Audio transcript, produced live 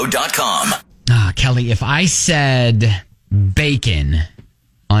CharityRadio.com. Kelly, if I said bacon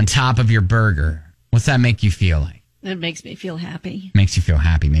on top of your burger, what's that make you feel like? It makes me feel happy. Makes you feel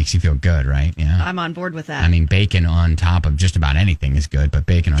happy, makes you feel good, right? Yeah. I'm on board with that. I mean, bacon on top of just about anything is good, but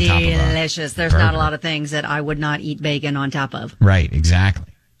bacon on top of delicious. There's burger. not a lot of things that I would not eat bacon on top of. Right,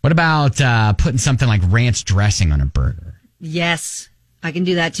 exactly. What about putting something like ranch dressing on a burger? Yes, I can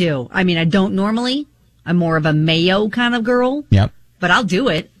do that too. I mean, I don't normally. I'm more of a mayo kind of girl. Yep. But I'll do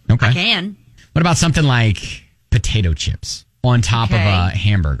it. Okay. I can. What about something like potato chips on top of a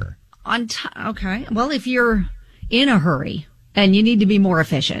hamburger? Okay. Well, if you're in a hurry and you need to be more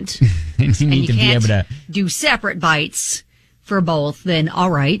efficient and you need to be able to do separate bites for both, then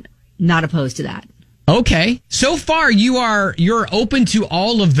all right, not opposed to that. Okay. So far you're open to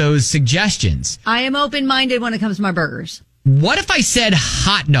all of those suggestions. I am open-minded when it comes to my burgers. What if I said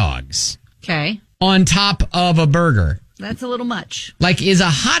hot dogs? Okay. On top of a burger? That's a little much. Like, is a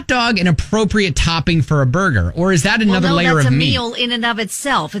hot dog an appropriate topping for a burger? Or is that another layer of meat? That's a meal in and of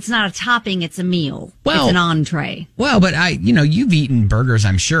itself. It's not a topping, it's a meal. Well, it's an entree. Well, but you've eaten burgers,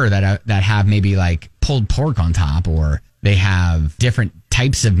 I'm sure, that have maybe like pulled pork on top, or they have different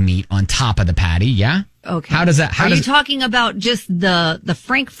types of meat on top of the patty, yeah? Okay. How does that... Are you talking about just the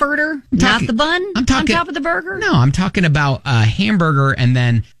Frankfurter, not the bun on top of the burger? No, I'm talking about a hamburger and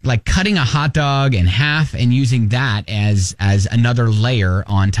then like cutting a hot dog in half and using that as another layer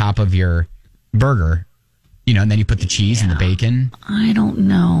on top of your burger. You know, and then you put the cheese and the bacon. I don't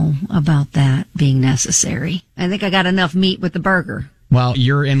know about that being necessary. I think I got enough meat with the burger. Well,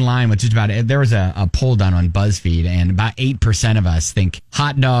 you're in line with just about it. There was a poll done on BuzzFeed, and about 8% of us think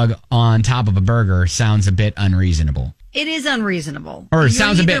hot dog on top of a burger sounds a bit unreasonable. It is unreasonable. Or it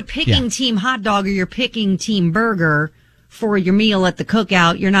sounds a bit... You're picking team hot dog or you're picking team burger for your meal at the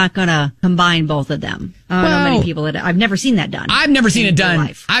cookout. You're not going to combine both of them. I don't know many people that... I've never seen that done. I've never seen it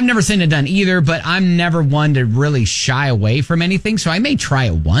done. I've never seen it done either, but I'm never one to really shy away from anything, so I may try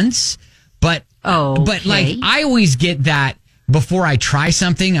it once. But like, I always get that before I try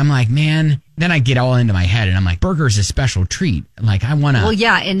something, I'm like, man, then I get all into my head and I'm like, burger's a special treat. Like, I want to... Well,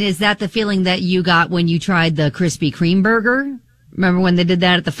 yeah, and is that the feeling that you got when you tried the Krispy Kreme burger? Remember when they did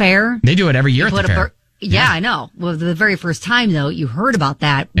that at the fair? They do it every year at the fair. Yeah, I know. Well, the very first time, though, you heard about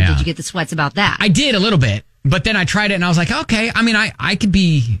that. Yeah. Did you get the sweats about that? I did a little bit, but then I tried it and I was like, okay, I mean, I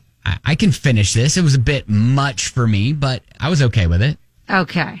can finish this. It was a bit much for me, but I was okay with it.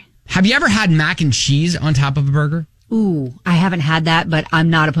 Okay. Have you ever had mac and cheese on top of a burger? Ooh, I haven't had that, but I'm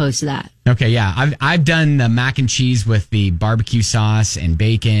not opposed to that. Okay, yeah. I've done the mac and cheese with the barbecue sauce and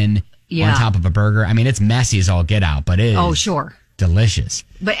bacon on top of a burger. I mean, it's messy as all get out, but it is delicious.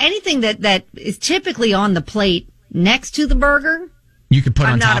 But anything that is typically on the plate next to the burger, you could put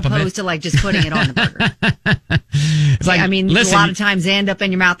on top of it. I'm not opposed to like just putting it on the burger. It's like, I mean, listen, a lot of times they end up in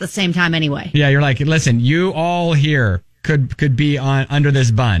your mouth at the same time anyway. Yeah, you're like, listen, you all here could be under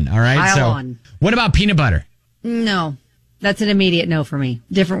this bun, all right? Pile on. What about peanut butter? No, that's an immediate no for me.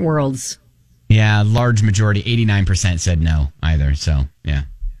 Different worlds. Yeah, large majority, 89% said no either. So, yeah.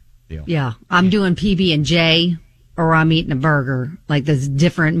 Deal. Yeah, I'm doing PB&J or I'm eating a burger. Like, there's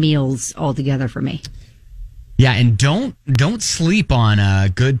different meals altogether for me. Yeah, and don't sleep on a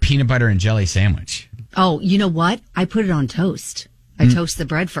good peanut butter and jelly sandwich. Oh, you know what? I put it on toast. I toast the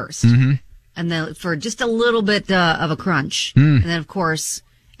bread first. Mm-hmm. And then for just a little bit of a crunch. And then, of course...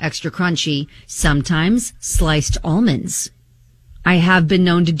 extra crunchy, sometimes sliced almonds. I have been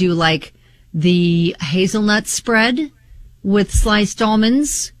known to do like the hazelnut spread with sliced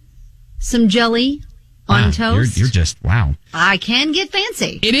almonds, some jelly on toast. You're just, wow. I can get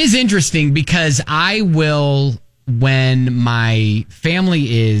fancy. It is interesting because I will, when my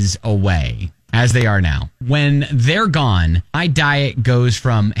family is away, as they are now, when they're gone, my diet goes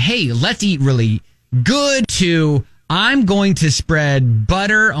from, hey, let's eat really good to... I'm going to spread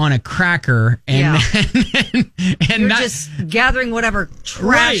butter on a cracker and you're just gathering whatever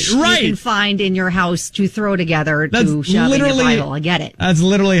trash you can find in your house to throw together to shove in your Bible. I get it. That's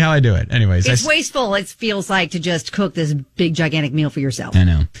literally how I do it. Anyways, it's wasteful. It feels like to just cook this big gigantic meal for yourself. I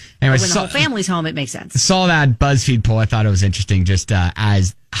know. Anyways, when the whole family's home, it makes sense. Saw that BuzzFeed poll. I thought it was interesting. Just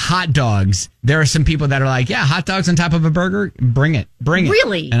as hot dogs, there are some people that are like, yeah, hot dogs on top of a burger, bring it.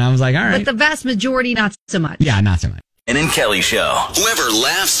 Really? And I was like, all right. But the vast majority, not so much. Yeah, not so much. Dan and Kelly Show. Whoever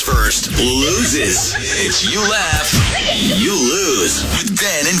laughs first loses. It's you laugh, you lose. With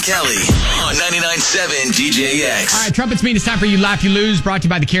Dan and Kelly on 99.7 DJX. All right, trumpets mean it's time for You Laugh, You Lose, brought to you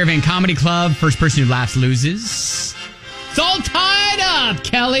by the Caravan Comedy Club. First person who laughs loses. It's all tied up,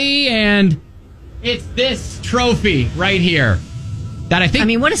 Kelly, and it's this trophy right here that I think... I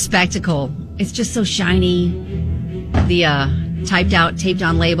mean, what a spectacle. It's just so shiny. The typed out, taped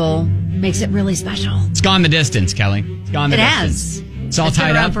on label. Makes it really special. It's gone the distance, Kelly. It's gone the distance. It has. It's all It's been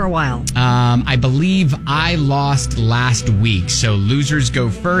tied around up for a while. I believe I lost last week, so losers go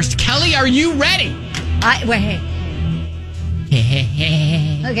first. Kelly, are you ready? Wait.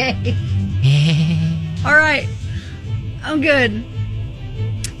 Okay. All right. I'm good.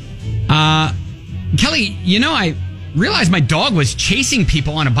 Kelly, I realized my dog was chasing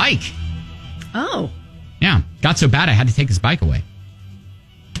people on a bike. Oh, Yeah, got so bad I had to take his bike away.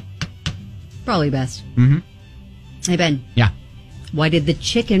 probably best. Mm-hmm. Hey, Ben, Yeah. why did the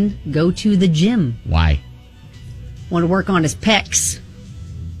chicken go to the gym? Why? Want to work on his pecs.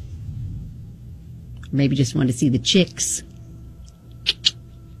 Maybe just want to see the chicks.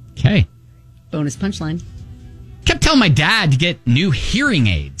 Okay. Bonus punchline. Kept telling my dad to get new hearing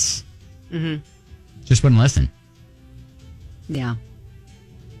aids. Mm-hmm. Just wouldn't listen. Yeah.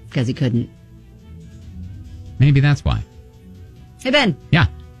 Because he couldn't. Maybe that's why. Hey, Ben, Yeah.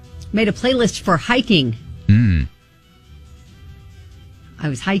 made a playlist for hiking. Mm. I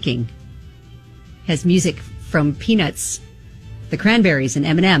was hiking. Has music from Peanuts, the Cranberries, and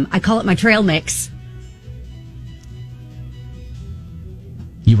Eminem. I call it my trail mix.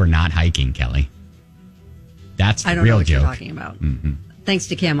 You were not hiking, Kelly. That's the I don't real know what joke. you're talking about. Mm-hmm. Thanks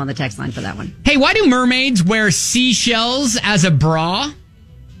to Kim on the text line for that one. Hey, why do mermaids wear seashells as a bra?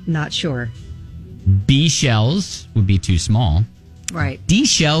 Not sure. B shells would be too small. Right. D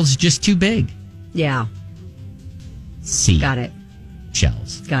shells just too big. Yeah. C Got it.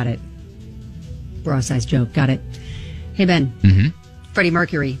 shells. Got it. Bra-sized joke. Got it. Hey, Ben. Mm-hmm. Freddie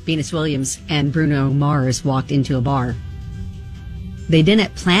Mercury, Venus Williams, and Bruno Mars walked into a bar. They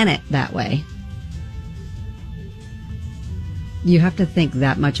didn't plan it that way. You have to think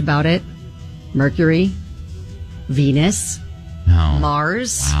that much about it. Mercury, Venus, No.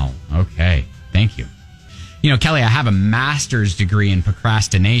 Mars. Wow. Okay. Thank you. Kelly, I have a master's degree in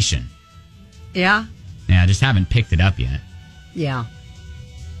procrastination. Yeah? Yeah, I just haven't picked it up yet. Yeah.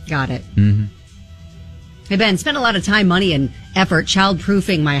 Got it. Mm-hmm. Hey, Ben, spent a lot of time, money, and effort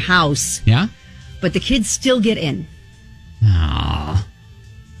child-proofing my house, Yeah? but the kids still get in. Oh,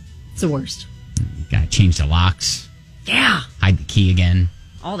 It's the worst. gotta change the locks. Yeah. Hide the key again.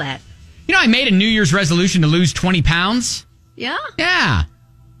 All that. I made a New Year's resolution to lose 20 pounds. Yeah? Yeah.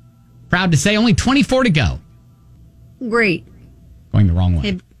 Proud to say only 24 to go. Great. Going the wrong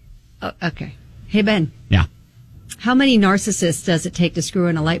way. Hey, okay. Hey, Ben, Yeah. how many narcissists does it take to screw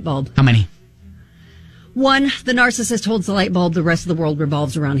in a light bulb? How many? 1, the narcissist holds the light bulb. The rest of the world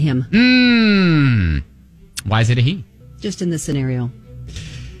revolves around him. Why is it a he? Just in this scenario.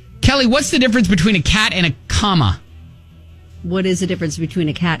 Kelly, what's the difference between a cat and a comma? What is the difference between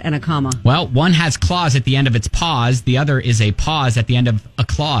a cat and a comma? Well, one has claws at the end of its paws. The other is a pause at the end of a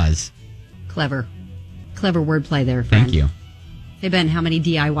clause. Clever. Clever wordplay there, friend. Thank you. Hey, Ben, how many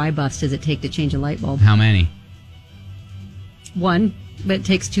DIY buffs does it take to change a light bulb? How many? 1, but it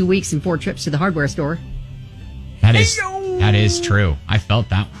takes 2 weeks and 4 trips to the hardware store. That is true. I felt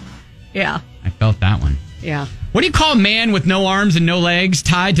that one. Yeah. I felt that one. Yeah. What do you call a man with no arms and no legs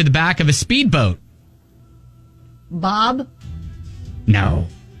tied to the back of a speedboat? Bob? No.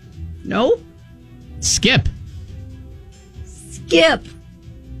 No? Skip. Skip.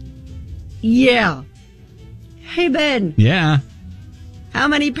 Yeah. Hey, Ben, Yeah. how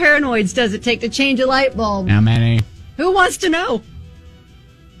many paranoids does it take to change a light bulb? How many? Who wants to know?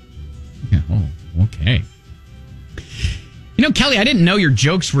 Oh, okay. Kelly, I didn't know your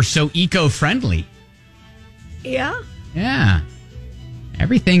jokes were so eco-friendly. Yeah? Yeah.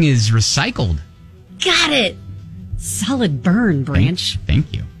 Everything is recycled. Got it. Solid burn, Branch.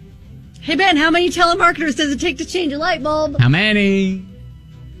 Thank you. Hey, Ben, how many telemarketers does it take to change a light bulb? How many?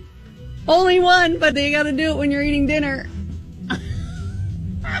 Only 1, but they gotta do it when you're eating dinner.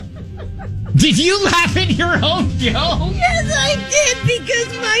 Did you laugh at your own joke? Yes, I did,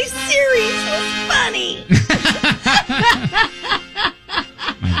 because my series was funny.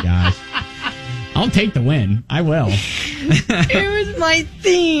 My gosh. I'll take the win. I will. It was my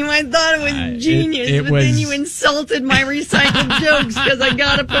theme. I thought it was genius, it but was- then you insulted my recycled jokes because I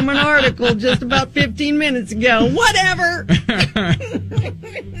got it from an article just about 15 minutes ago. Whatever.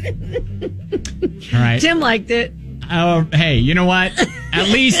 All right. Tim liked it. Oh, hey, you know what? At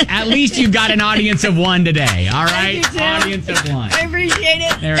least you got an audience of 1 today. All right? Thank you, Tim. Audience of 1. I appreciate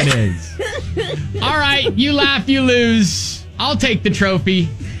it. There it is. All right, you laugh, you lose. I'll take the trophy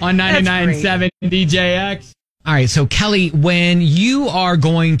on 99.7 DJX. All right, so Kelly, when you are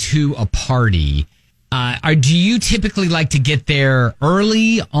going to a party, do you typically like to get there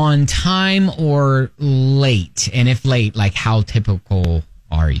early, on time, or late? And if late, like how typical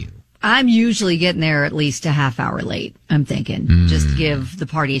are you? I'm usually getting there at least a half hour late, I'm thinking, just to give the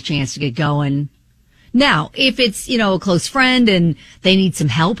party a chance to get going. Now, if it's, a close friend and they need some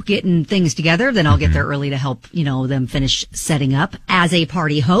help getting things together, then I'll get there early to help, them finish setting up. As a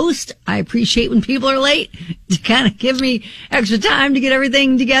party host, I appreciate when people are late to kind of give me extra time to get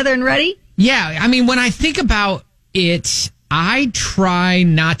everything together and ready. Yeah, I mean, when I think about it, I try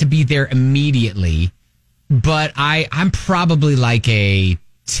not to be there immediately, but I'm probably like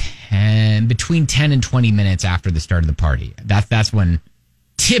between 10 and 20 minutes after the start of the party. That's when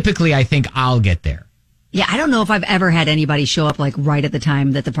typically I think I'll get there. Yeah, I don't know if I've ever had anybody show up like right at the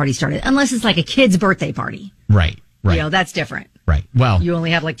time that the party started, unless it's like a kid's birthday party. Right. That's different. Right. Well, you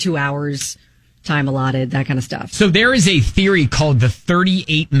only have like 2 hours time allotted, that kind of stuff. So there is a theory called the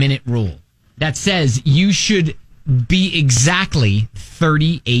 38-minute rule that says you should be exactly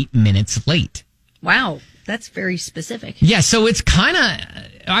 38 minutes late. Wow, that's very specific. Yeah, so it's kind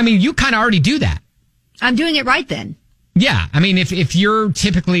of, you kind of already do that. I'm doing it right then. Yeah, I mean, if you're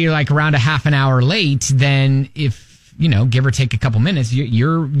typically like around a half an hour late, then if, give or take a couple minutes,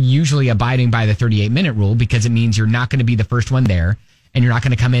 you're usually abiding by the 38-minute rule because it means you're not going to be the first one there and you're not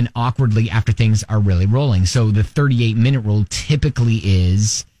going to come in awkwardly after things are really rolling. So the 38-minute rule typically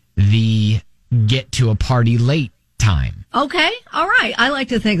is the get to a party late time. Okay, all right. I like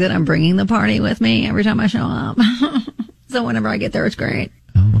to think that I'm bringing the party with me every time I show up. So whenever I get there, it's great.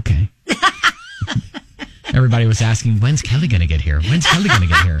 Oh, okay. Everybody was asking, when's Kelly going to get here?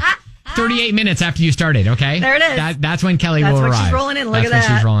 38 minutes after you started, okay? There it is. That's when Kelly will arrive. That's when she's rolling in. Look at that. That's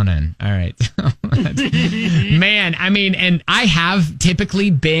when she's rolling in. All right. Man, and I have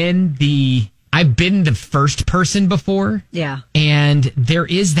typically been I've been the first person before. Yeah. And there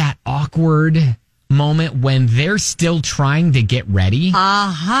is that awkward moment when they're still trying to get ready.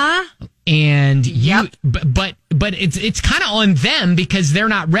 Uh-huh. And but it's kind of on them because they're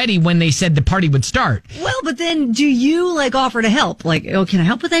not ready when they said the party would start. Well, but then do you offer to help? Like, oh, can I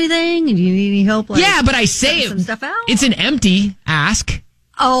help with anything? Do you need any help? Yeah, but I say some stuff out. It's an empty ask.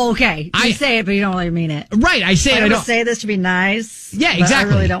 Oh, okay. You say it, but you don't really mean it. Right, I say it. I don't say this to be nice. Yeah,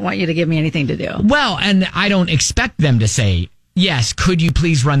 exactly. I really don't want you to give me anything to do. Well, and I don't expect them to say, yes, could you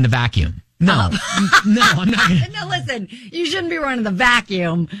please run the vacuum? No, no, I'm not going to. No, listen, you shouldn't be running the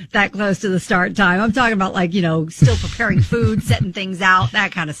vacuum that close to the start time. I'm talking about still preparing food, setting things out,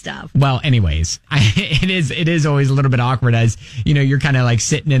 that kind of stuff. Well, anyways, it is always a little bit awkward as, you're kind of like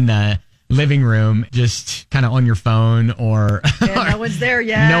sitting in the living room, just kind of on your phone or no one's there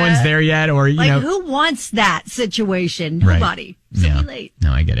yet. No one's there yet. Or, who wants that situation? Nobody. Right. So be late.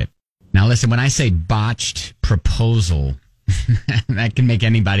 No, I get it. Now, listen, when I say botched proposal, that can make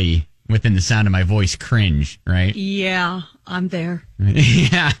anybody within the sound of my voice cringe, right? Yeah, I'm there.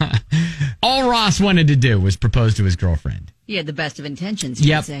 Yeah. All Ross wanted to do was propose to his girlfriend. He had the best of intentions,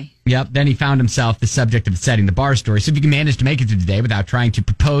 you would say. Yep. Then he found himself the subject of setting the bar story. So if you can manage to make it through the day without trying to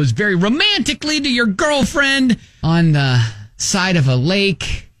propose very romantically to your girlfriend on the side of a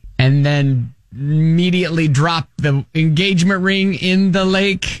lake and then immediately drop the engagement ring in the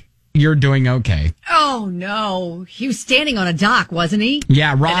lake, you're doing okay. Oh, no. He was standing on a dock, wasn't he?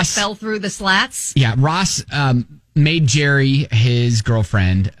 Yeah, Ross. And it fell through the slats? Yeah, Ross made Jerry, his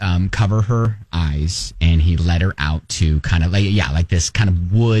girlfriend, cover her eyes, and he led her out to kind of like this kind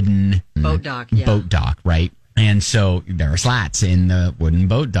of wooden boat dock, right? And so there are slats in the wooden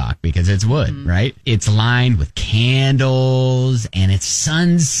boat dock because it's wood, right? It's lined with candles and it's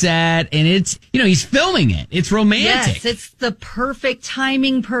sunset and it's, he's filming it. It's romantic. Yes, it's the perfect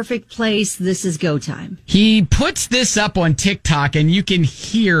timing, perfect place. This is go time. He puts this up on TikTok and you can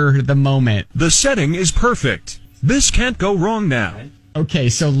hear the moment. The setting is perfect. This can't go wrong now. Okay,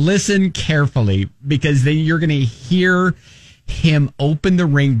 so listen carefully because then you're going to hear him open the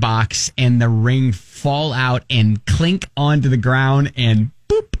ring box and the ring fall out and clink onto the ground and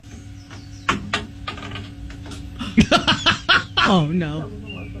boop. Oh, no.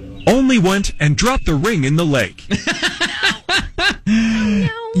 Only went and dropped the ring in the lake. No.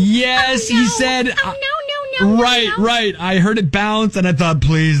 Yes, he said. No. Right. I heard it bounce and I thought,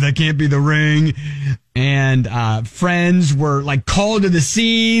 please, that can't be the ring. And friends were called to the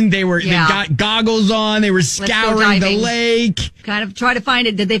scene. They got goggles on. They were scouring the lake. Kind of try to find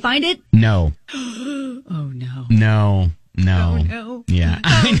it. Did they find it? No. Oh, no. No. Oh, no. Yeah,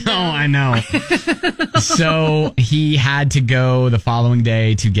 I know. So he had to go the following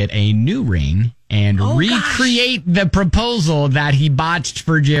day to get a new ring and recreate the proposal that he botched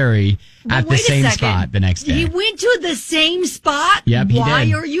for Jerry at the same spot the next day. He went to the same spot? Yep, he did.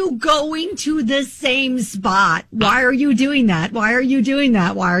 Why are you going to the same spot? Why are you doing that? Why are you doing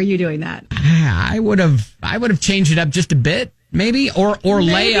that? Why are you doing that? I would have changed it up just a bit. maybe, or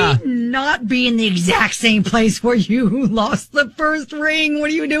Leia. Not be in the exact same place where you lost the first ring. What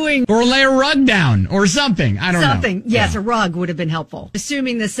are you doing? Or lay a rug down or something. I don't know. Something. Yes, a rug would have been helpful.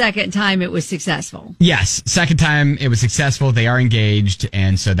 Assuming the second time it was successful. Yes, second time it was successful. They are engaged,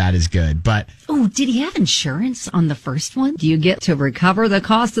 and so that is good. But oh, did he have insurance on the first one? Do you get to recover the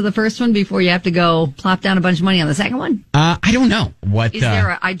cost of the first one before you have to go plop down a bunch of money on the second one? I don't know what. Is there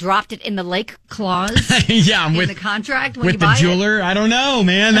a "I dropped it in the lake" clause? Yeah, in with the contract when with you the buy jeweler. I don't know,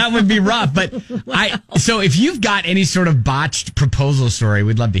 man. That would be rough. But so if you've got any sort of botched proposal story,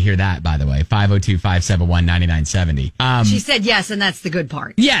 we'd love to hear that. By the way, 502-571-9970. She said yes, and that's the good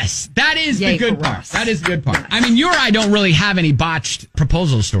part. Yes, that is Yay the good for part. us. That is the good part. Yes. I mean, you or I don't really have any botched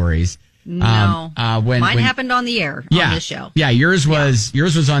proposal stories. No, when mine happened on the air on this show. Yeah, yours was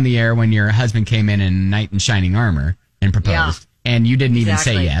on the air when your husband came in knight in shining armor and proposed, and you didn't even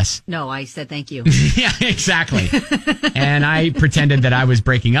say yes. No, I said thank you. Yeah, exactly. And I pretended that I was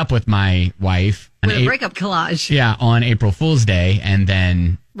breaking up with my wife. With a breakup collage. Yeah, on April Fool's Day, and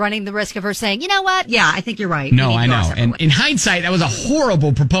then running the risk of her saying, you know what? Yeah, I think you're right. No, I know. And in hindsight, that was a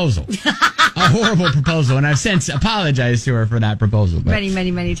horrible proposal. A horrible proposal. And I've since apologized to her for that proposal. But,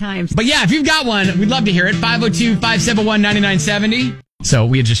 many times. But yeah, if you've got one, we'd love to hear it. 502-571-9970. So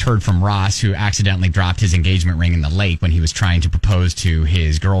we had just heard from Ross, who accidentally dropped his engagement ring in the lake when he was trying to propose to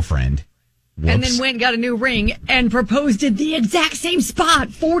his girlfriend. Whoops. And then went and got a new ring and proposed at the exact same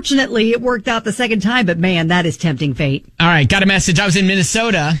spot. Fortunately, it worked out the second time, but man, that is tempting fate. All right, got a message. I was in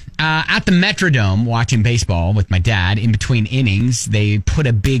Minnesota at the Metrodome watching baseball with my dad. In between innings, they put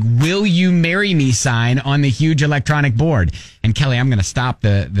a big "Will you marry me" sign on the huge electronic board. And Kelly, I'm going to stop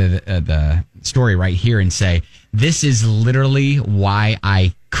the story right here and say this is literally why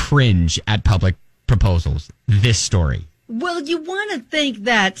I cringe at public proposals. This story. Well, you want to think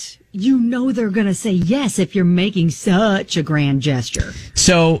that you know they're going to say yes if you're making such a grand gesture.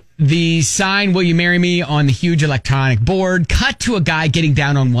 So the sign, "Will you marry me?" on the huge electronic board, cut to a guy getting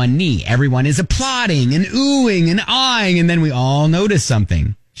down on one knee. Everyone is applauding and oohing and awing, and then we all notice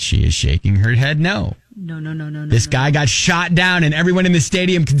something. She is shaking her head no. No. This guy got shot down, and everyone in the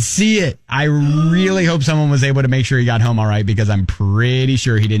stadium can see it. I really hope someone was able to make sure he got home all right, because I'm pretty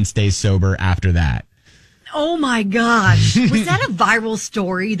sure he didn't stay sober after that. Oh my gosh. Was that a viral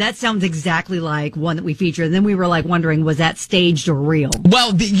story? That sounds exactly like one that we featured. And then we were like wondering, was that staged or real?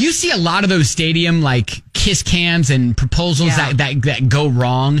 Well, you see a lot of those stadium like kiss cams and proposals that go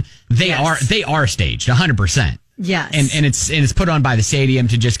wrong. They are staged 100%. Yes. And it's put on by the stadium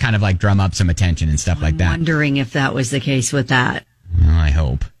to just kind of like drum up some attention and stuff like that. I'm wondering if that was the case with that. Well, I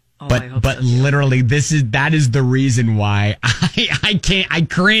hope. I hope But so, literally that is the reason why I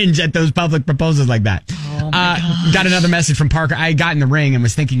cringe at those public proposals like that. Oh my gosh. Got another message from Parker. I got in the ring and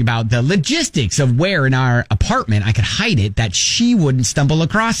was thinking about the logistics of where in our apartment I could hide it that she wouldn't stumble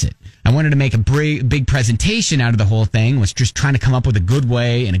across it. I wanted to make a big presentation out of the whole thing, was just trying to come up with a good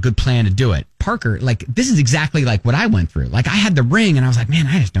way and a good plan to do it. Parker, like, this is exactly like what I went through. Like, I had the ring and I was like, man,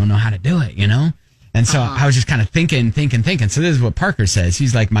 I just don't know how to do it, you know? And so I was just kind of thinking. So this is what Parker says.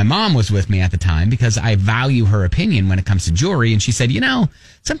 He's like, my mom was with me at the time because I value her opinion when it comes to jewelry. And she said,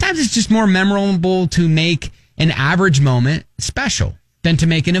 sometimes it's just more memorable to make an average moment special than to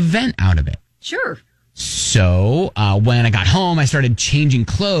make an event out of it. Sure. So when I got home, I started changing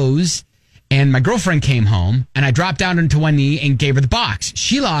clothes, and my girlfriend came home, and I dropped down onto one knee and gave her the box.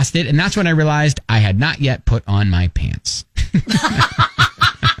 She lost it, and that's when I realized I had not yet put on my pants.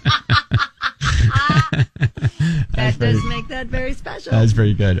 That does make that very special. That's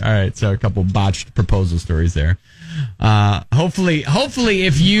very good. All right, so a couple botched proposal stories there. Hopefully,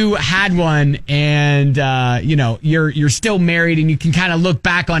 if you had one and you're still married and you can kind of look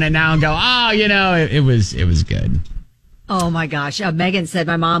back on it now and go, it was good. Oh my gosh. Megan said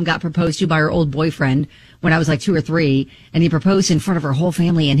my mom got proposed to by her old boyfriend when I was like 2 or 3, and he proposed in front of her whole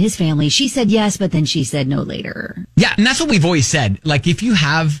family and his family. She said yes, but then she said no later. Yeah, and that's what we've always said. Like, if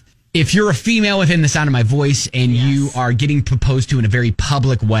you're a female within the sound of my voice and you are getting proposed to in a very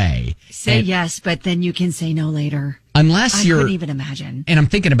public way, say yes, but then you can say no later. Unless you're, couldn't even imagine. And I'm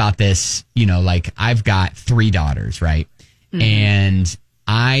thinking about this, like, I've got 3 daughters, right? Mm-hmm. And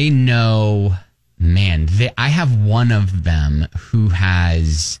I know, man, I have one of them who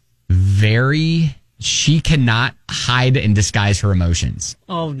has she cannot hide and disguise her emotions.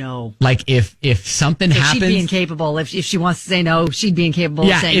 Oh no. Like, if something happens, she'd be incapable. If she wants to say no, she'd be incapable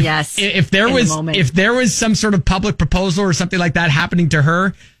of saying yes. If there was some sort of public proposal or something like that happening to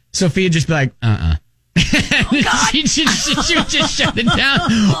her, Sophia would just be like, she would just shut it down.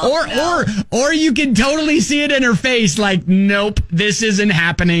 Or you can totally see it in her face, like, nope, this isn't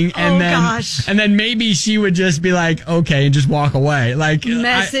happening. And and then maybe she would just be like, okay, and just walk away. Like,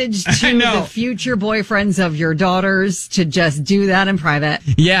 message to the future boyfriends of your daughters to just do that in private.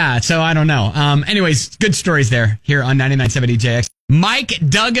 Yeah, so I don't know. Anyways, good stories there here on 99.7 DJX. Mike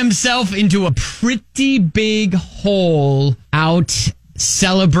dug himself into a pretty big hole out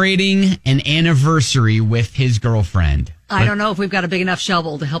celebrating an anniversary with his girlfriend. I don't know if we've got a big enough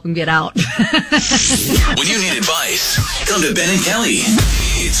shovel to help him get out. When you need advice, come to Ben and Kelly.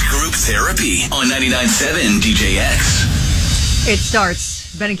 It's group therapy on 99.7 DJX. It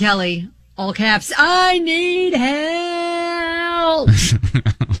starts, Ben and Kelly, all caps, I need help.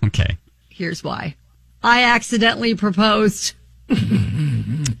 Okay. Here's why. I accidentally proposed.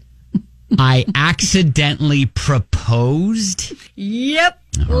 I accidentally proposed? Yep.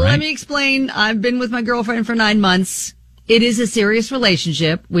 All right. Let me explain. I've been with my girlfriend for 9 months. It is a serious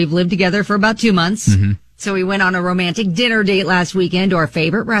relationship. We've lived together for about 2 months. Mm-hmm. So we went on a romantic dinner date last weekend to our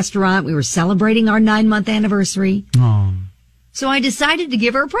favorite restaurant. We were celebrating our 9-month anniversary. Oh. So I decided to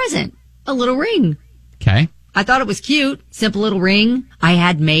give her a present, a little ring. Okay. I thought it was cute. Simple little ring I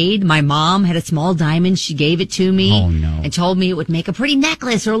had made. My mom had a small diamond. She gave it to me. Oh, no. And told me it would make a pretty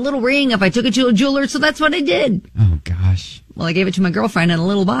necklace or a little ring if I took it to a jeweler. So that's what I did. Oh, gosh. Well, I gave it to my girlfriend in a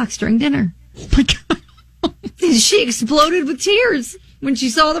little box during dinner. Oh, my God. She exploded with tears when she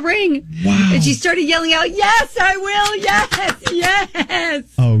saw the ring. Wow. And she started yelling out, yes, I will. Yes,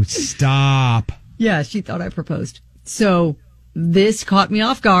 yes. Oh, stop. Yeah, she thought I proposed. So this caught me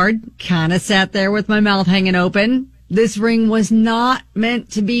off guard, kind of sat there with my mouth hanging open. This ring was not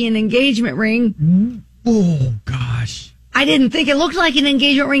meant to be an engagement ring. Oh, gosh. I didn't think it looked like an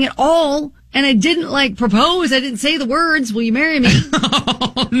engagement ring at all. And I didn't propose. I didn't say the words, will you marry me?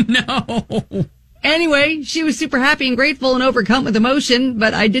 Oh, no. Anyway, she was super happy and grateful and overcome with emotion,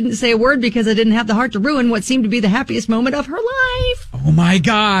 but I didn't say a word because I didn't have the heart to ruin what seemed to be the happiest moment of her life. Oh, my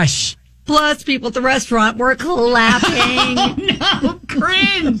gosh. Plus, people at the restaurant were clapping. Oh, no.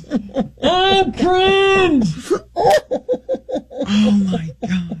 Cringe. Oh, cringe. Oh, my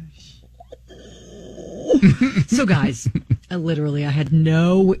gosh. So, guys, I had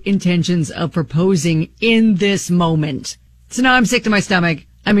no intentions of proposing in this moment. So now I'm sick to my stomach.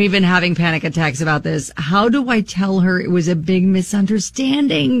 I'm even having panic attacks about this. How do I tell her it was a big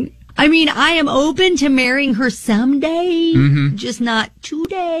misunderstanding? I mean, I am open to marrying her someday, just not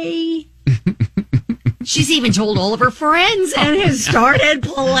today. She's even told all of her friends and has started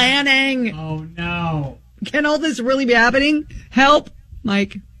planning. Oh, no. Can all this really be happening? Help,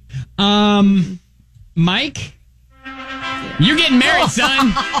 Mike. Mike? You getting married,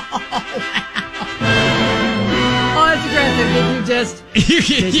 son. Oh, that's aggressive.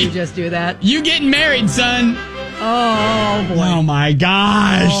 Did you just do that? You getting married, son. Oh, boy. Oh, my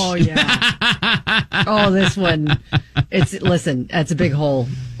gosh. Oh, yeah. Oh, this one. Listen, that's a big hole.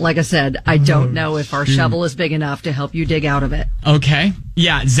 Like I said, I don't know if our shovel is big enough to help you dig out of it. Okay.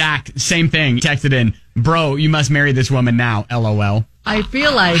 Yeah, Zach, same thing. Texted in, bro, you must marry this woman now, LOL. I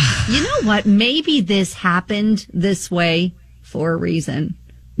feel like, you know what? Maybe this happened this way for a reason.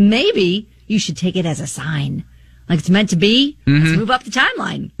 Maybe you should take it as a sign. Like it's meant to be. Let's move up the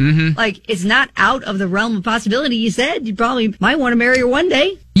timeline. Like it's not out of the realm of possibility. You said you probably might want to marry her one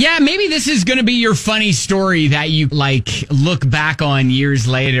day. Yeah, maybe this is going to be your funny story that you look back on years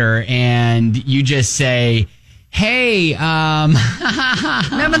later and you just say, hey,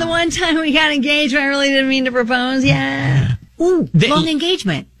 remember the one time we got engaged when I really didn't mean to propose? Yeah. Ooh, long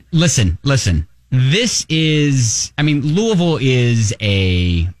engagement. Listen. This is, Louisville is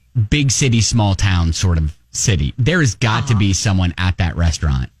a big city, small town sort of city. There has got to be someone at that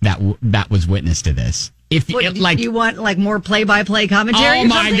restaurant that was witness to this. If you want more play-by-play commentary? Oh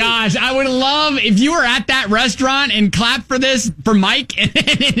my gosh, I would love if you were at that restaurant and clapped for this for Mike and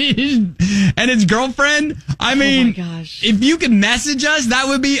his girlfriend. Oh my gosh, if you could message us, that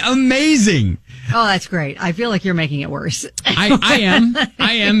would be amazing. Oh, that's great. I feel like you're making it worse. I am.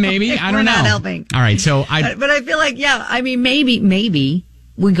 Maybe I don't know. We're not helping. All right, so but I feel like maybe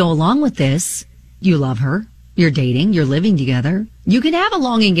we go along with this. You love her. You're dating. You're living together. You can have a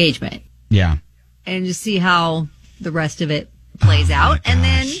long engagement. Yeah. And just see how the rest of it plays out. And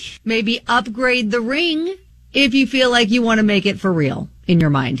then maybe upgrade the ring if you feel like you want to make it for real in your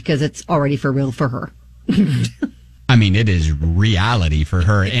mind, because it's already for real for her. It is reality for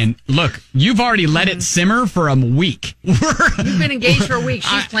her. And look, you've already let it simmer for a week. You've been engaged for a week.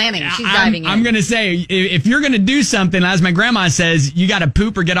 She's planning. She's diving in. I'm going to say, if you're going to do something, as my grandma says, you got to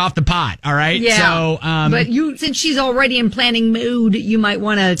poop or get off the pot. All right. Yeah. So, but since she's already in planning mood, you might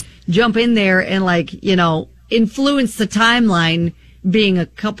want to jump in there and influence the timeline being a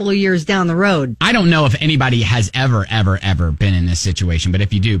couple of years down the road. I don't know if anybody has ever been in this situation, but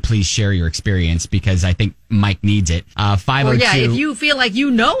if you do, please share your experience because I think Mike needs it. 502. If you feel like you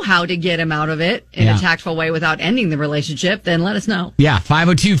know how to get him out of it in a tactful way without ending the relationship, then let us know. Yeah,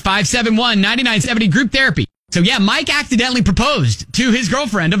 502-571-9970 group therapy. So yeah, Mike accidentally proposed to his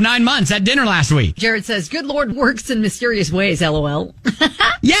girlfriend of 9 months at dinner last week. Jared says, "Good Lord works in mysterious ways, LOL."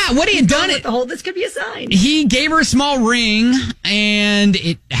 Yeah, what he had done it. This could be a sign. He gave her a small ring, and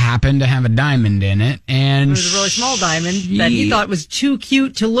it happened to have a diamond in it. And it was a really small diamond that he thought was too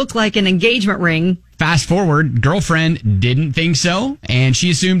cute to look like an engagement ring. Fast forward, girlfriend didn't think so, and she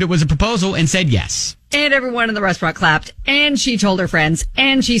assumed it was a proposal and said yes. And everyone in the restaurant clapped, and she told her friends,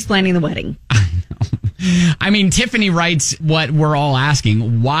 and she's planning the wedding. I mean, Tiffany writes what we're all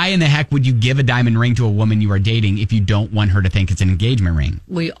asking. Why in the heck would you give a diamond ring to a woman you are dating if you don't want her to think it's an engagement ring?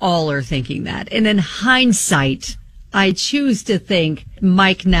 We all are thinking that. And in hindsight, I choose to think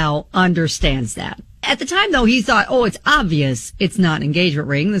Mike now understands that. At the time, though, he thought, it's obvious it's not an engagement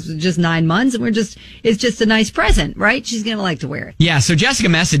ring. This was just 9 months, and it's just a nice present, right? She's going to like to wear it. Yeah, so Jessica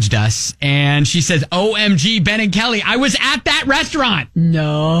messaged us, and she says, OMG, Ben and Kelly, I was at that restaurant.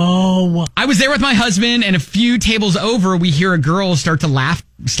 No. I was there with my husband, and a few tables over, we hear a girl start to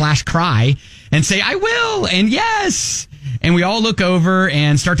laugh/cry and say, I will, and yes. And we all look over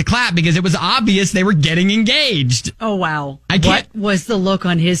and start to clap because it was obvious they were getting engaged. Oh, wow. What was the look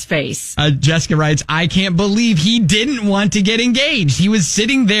on his face? Jessica writes, I can't believe he didn't want to get engaged. He was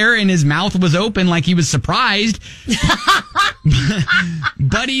sitting there and his mouth was open like he was surprised.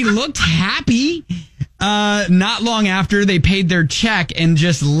 But he looked happy. Not long after, they paid their check and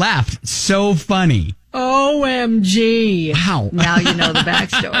just left. So funny. OMG. Wow. Now you know the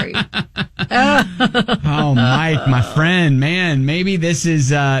backstory. Oh, Mike, my friend, man, maybe this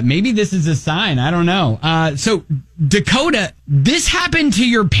is a sign. I don't know. So Dakota, this happened to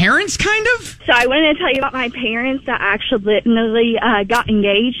your parents kind of? So I wanted to tell you about my parents that accidentally got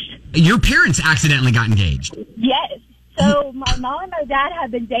engaged. Your parents accidentally got engaged? Yes. So my mom and my dad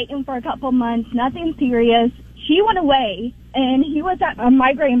had been dating for a couple months, nothing serious. She went away, and he was at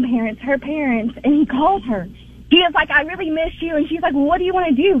my grandparents, her parents, and he called her. He was like, I really miss you. And she's like, well, what do you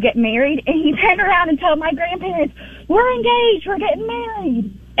want to do, get married? And he turned around and told my grandparents, we're engaged, we're getting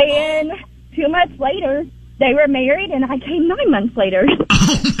married. And 2 months later, they were married, and I came 9 months later.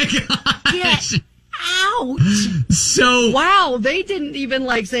 Oh, my gosh. Yeah. Ouch. So. Wow, they didn't even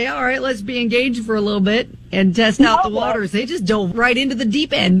say, all right, let's be engaged for a little bit and test out the waters. They just dove right into the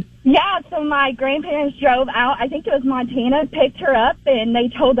deep end. Yeah, so my grandparents drove out, I think it was Montana, picked her up, and they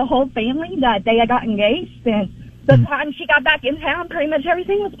told the whole family that they had got engaged. And the time she got back in town, pretty much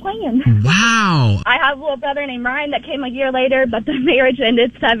everything was planned. Wow. I have a little brother named Ryan that came a year later, but the marriage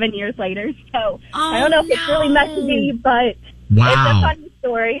ended 7 years later. So I don't know if it's really meant to be, but wow. It's a funny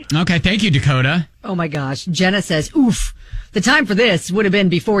story. Okay, thank you, Dakota. Oh, my gosh. Jenna says, oof. The time for this would have been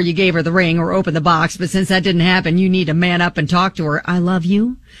before you gave her the ring or opened the box, but since that didn't happen, you need to man up and talk to her. I love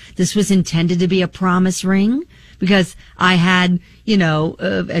you. This was intended to be a promise ring because I had,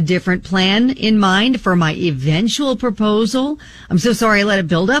 a different plan in mind for my eventual proposal. I'm so sorry I let it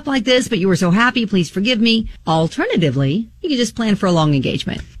build up like this, but you were so happy. Please forgive me. Alternatively, you could just plan for a long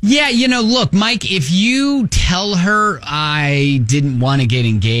engagement. Yeah, look, Mike, if you tell her I didn't want to get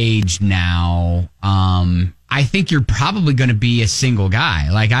engaged now, I think you're probably going to be a single guy.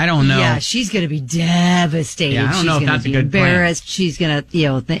 I don't know. Yeah, she's going to be devastated. Yeah, I don't know if that's a good plan. Embarrassed. She's going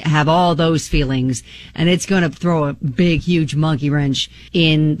to, have all those feelings, and it's going to throw a big, huge monkey wrench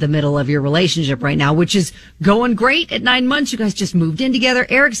in the middle of your relationship right now, which is going great at 9 months. You guys just moved in together.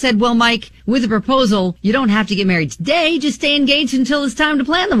 Eric said, well, Mike, with a proposal, you don't have to get married today. Just stay engaged until it's time to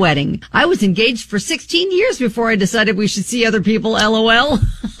plan the wedding. I was engaged for 16 years before I decided we should see other people. LOL.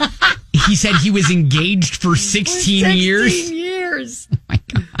 He said he was engaged for 16 years? 16 years. Oh, my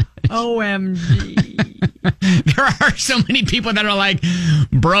God. OMG. There are so many people that are like,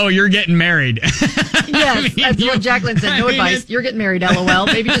 bro, you're getting married. Yes, that's what Jacqueline said. No advice. You're getting married, LOL.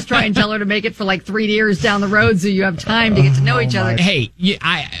 Maybe just try and tell her to make it for 3 years down the road so you have time to get to know each other. Hey,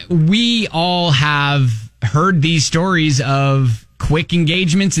 we all have heard these stories of quick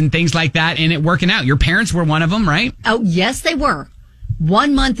engagements and things like that and it working out. Your parents were one of them, right? Oh, yes, they were.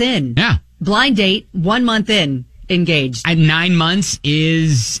 1 month in. Yeah. Blind date, 1 month in. Engaged. At 9 months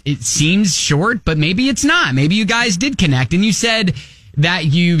it seems short, but maybe it's not. Maybe you guys did connect, and you said that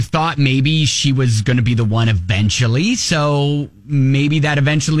you thought maybe she was going to be the one eventually. So maybe that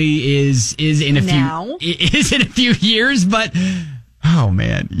eventually is in a few years. But oh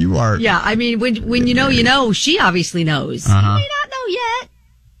man, you are. Yeah, I mean, when you know, she obviously knows. Uh-huh. You may not know yet.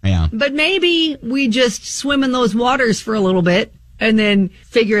 Yeah. But maybe we just swim in those waters for a little bit and then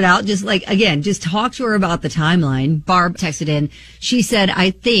figure it out. Just just talk to her about the timeline. Barb texted in. She said,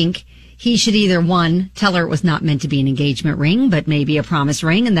 I think he should either, one, tell her it was not meant to be an engagement ring, but maybe a promise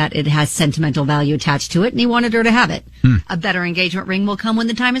ring and that it has sentimental value attached to it and he wanted her to have it. A better engagement ring will come when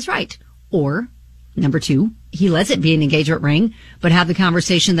the time is right. Or, number two, he lets it be an engagement ring, but have the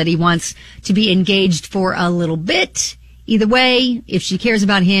conversation that he wants to be engaged for a little bit. Either way, if she cares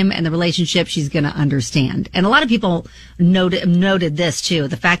about him and the relationship, she's going to understand. And a lot of people noted this too.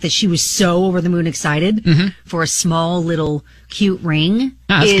 The fact that she was so over the moon excited for a small little cute ring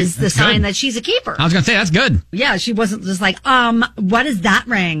is the sign that she's a keeper. I was going to say, that's good. Yeah, she wasn't just like, what is that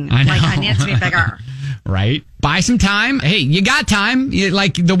ring? I know. Like, I need it to be bigger. Right? Buy some time. Hey, you got time.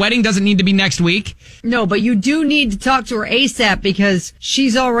 The wedding doesn't need to be next week. No, but you do need to talk to her ASAP because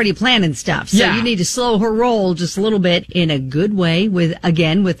she's already planning stuff. So you need to slow her roll just a little bit in a good way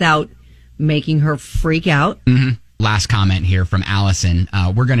without making her freak out. Mm-hmm. Last comment here from Allison.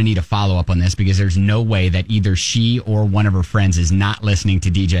 We're going to need a follow-up on this because there's no way that either she or one of her friends is not listening to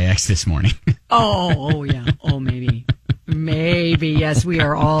DJX this morning. Oh, yeah. Oh, maybe. Maybe. Yes, we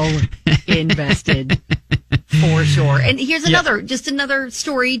are all invested for sure. And here's another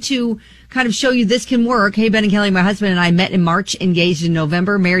story to kind of show you this can work. Hey, Ben and Kelly, my husband and I met in March, engaged in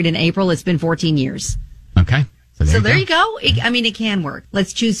November, married in April. It's been 14 years. Okay. So there you go. It can work.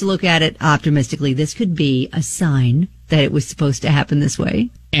 Let's choose to look at it optimistically. This could be a sign that it was supposed to happen this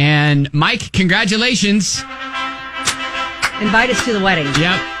way. And Mike, congratulations. Invite us to the wedding.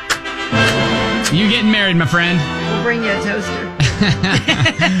 Yep. You getting married, my friend. We'll bring you a toaster.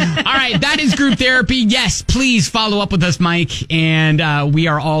 All right, that is group therapy. Yes, please follow up with us, Mike. And we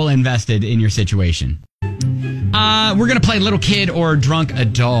are all invested in your situation. We're going to play Little Kid or Drunk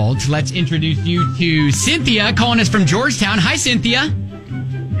Adult. Let's introduce you to Cynthia calling us from Georgetown. Hi, Cynthia.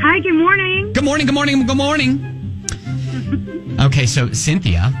 Hi, good morning. Good morning, good morning, good morning. Okay, so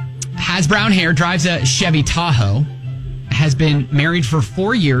Cynthia has brown hair, drives a Chevy Tahoe, has been married for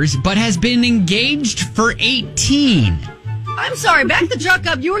 4 years, but has been engaged for 18. I'm sorry, back the truck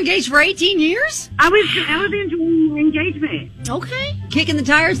up. You were engaged for 18 years? I was enjoying the engagement. Okay. Kicking the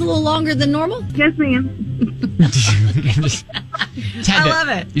tires a little longer than normal? Yes, ma'am. I love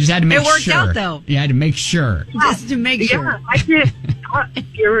it. You just had to make sure. It worked out, though. You had to make sure. Just to make sure. Yeah, I did.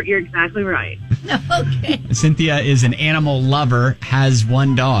 You're exactly right. Okay. Cynthia is an animal lover, has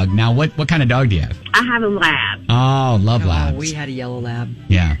one dog. Now, what kind of dog do you have? I have a lab. Oh, love labs. We had a yellow lab.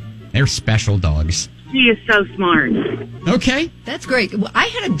 Yeah, they're special dogs. She is so smart. Okay. That's great. Well, I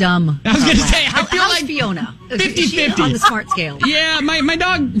had a dumb I was going to lab. say, I feel How's like Fiona? 50-50. On the smart scale. Yeah, my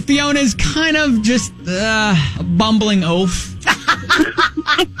dog Fiona is kind of just a bumbling oaf.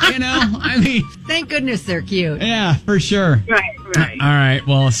 You know, I mean. Thank goodness they're cute. Yeah, for sure. Right. All right.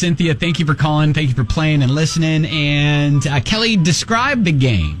 Well, Cynthia, thank you for calling. Thank you for playing and listening. And Kelly, describe the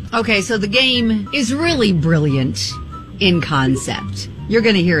game. Okay, so the game is really brilliant in concept. You're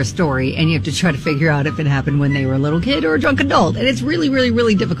going to hear a story, and you have to try to figure out if it happened when they were a little kid or a drunk adult. And it's really, really,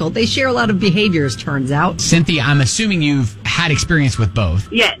 really difficult. They share a lot of behaviors, turns out. Cynthia, I'm assuming you've had experience with both.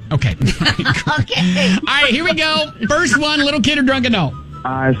 Yes. Okay. Okay. All right, here we go. First one, little kid or drunk adult?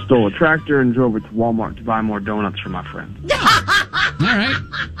 I stole a tractor and drove it to Walmart to buy more donuts for my friend. All right.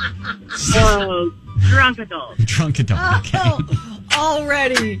 Oh, drunk adult. Drunk adult. Okay.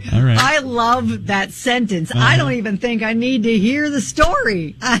 Already. All right. I love that sentence. I don't even think I need to hear the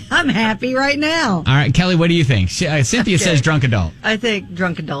story. I'm happy right now. All right, Kelly, what do you think? Cynthia says drunk adult. I think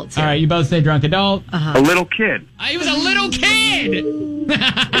drunk adults. All right, you both say drunk adult. A little kid. He was a little kid.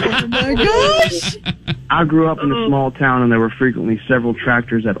 Oh my gosh. I grew up in a small town and there were frequently several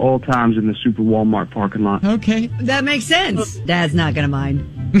tractors at all times in the Super Walmart parking lot. Okay. That makes sense. Dad's not going to mind.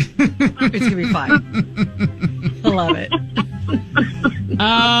 It's going to be fine. I love it.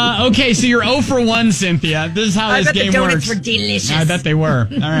 Okay, so you're 0 for 1, Cynthia. This is how this game the works. donuts were delicious. I bet they were.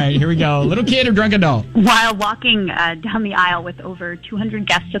 All right, here we go. Little kid or drunk adult? While walking down the aisle with over 200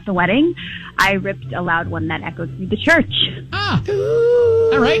 guests at the wedding, I ripped a loud one that echoed through the church. Ah.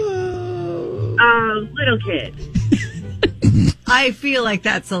 All right. Little kid. I feel like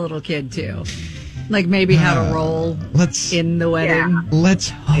that's a little kid, too. Like maybe how to roll in the wedding. Yeah. Let's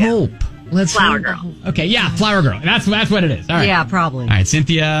hope. Let's Flower hope. girl. Okay, yeah, flower girl. That's what it is. All right. Yeah, probably. All right,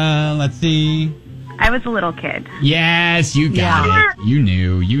 Cynthia, let's see. I was a little kid. Yes, you got it. You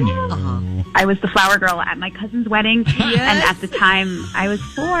knew. I was the flower girl at my cousin's wedding, Yes. and at the time I was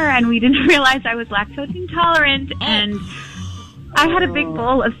 4, and we didn't realize I was lactose intolerant, and I had a big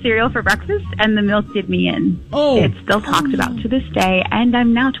bowl of cereal for breakfast, and the milk did me in. Oh. It's still talked about to this day, and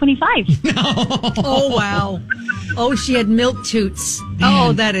I'm now 25. Oh, wow. Oh, she had milk toots.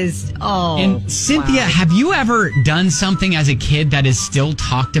 Oh, that is, And Cynthia, wow. have you ever done something as a kid that is still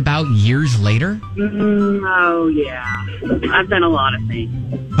talked about years later? Oh, yeah. I've done a lot of things.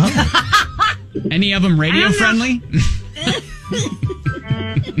 Any of them radio friendly?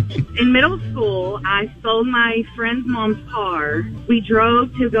 In middle school, I stole my friend's mom's car. We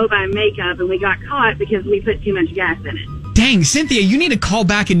drove to go buy makeup, and we got caught because we put too much gas in it. Dang, Cynthia, you need to call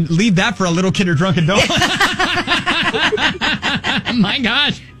back and leave that for a little kid or drunk adult. My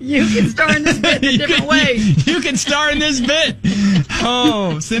gosh. You can star in this bit in a different way. You can star in this bit.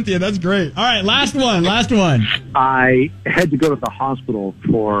 Oh, Cynthia, that's great. All right, last one. I had to go to the hospital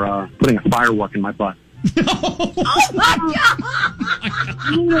for putting a firework in my butt. Oh, my God.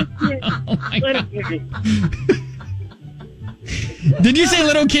 Little kid. Oh, my Little God. kid. Did you say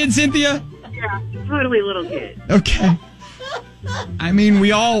little kid, Cynthia? Yeah, totally little kid. Okay. I mean,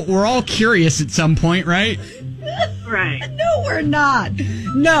 we're all curious at some point, right? Right. No, we're not.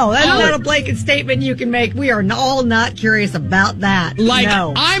 No, that's not a blanket statement you can make. We are all not curious about that. Like,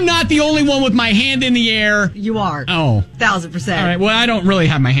 no. I'm not the only one with my hand in the air. You are. Oh. 1,000%. All right, well, I don't really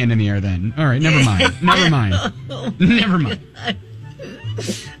have my hand in the air then. All right, never mind. Never mind.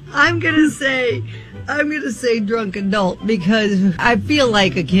 I'm gonna say drunk adult because I feel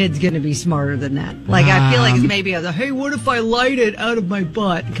like a kid's gonna be smarter than that. Like I feel like it's maybe a hey, what if I light it out of my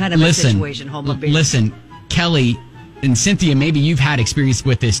butt kind of a situation. Home of being. Listen, Kelly and Cynthia, maybe you've had experience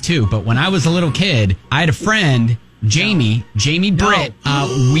with this too, but when I was a little kid, I had a friend, Jamie Britt.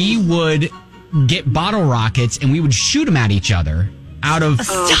 We would get bottle rockets and we would shoot them at each other out of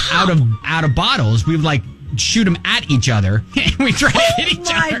bottles. We would like shoot them at each other. We try to hit each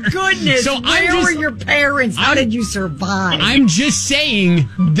other. My goodness! So where were your parents? How did you survive? I'm just saying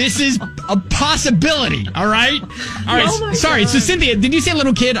this is a possibility. All right. All right. Oh my sorry. God. So Cynthia, did you say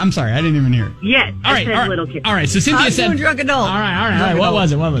little kid? I'm sorry, I didn't even hear it. Yes, All right. I said All right. little kid. All right. So Cynthia I'm said doing drunk adult. All right. Drunk What adult.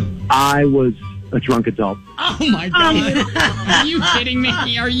 was it? I was a drunk adult. Oh my God! Are you kidding me?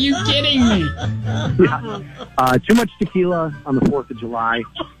 Are you kidding me? Yeah. Too much tequila on the 4th of July.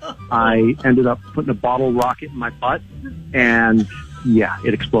 I ended up putting a bottle rocket in my butt, and yeah,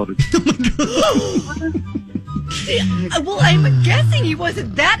 it exploded. Well, I'm guessing he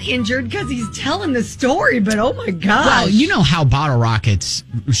wasn't that injured because he's telling the story, but oh my God. Well, you know how bottle rockets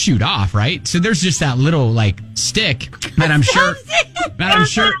shoot off, right? So there's just that little like stick that I'm sure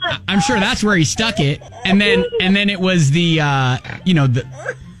that's where he stuck it, and then it was the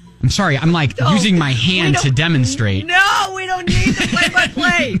I'm sorry, I'm like using my hand to demonstrate. No, we don't need the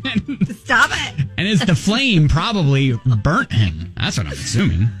play-by-play. Stop it. And it's the flame probably burnt him. That's what I'm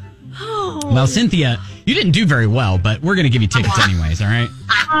assuming. Well, Cynthia, you didn't do very well, but we're going to give you tickets anyways, all right?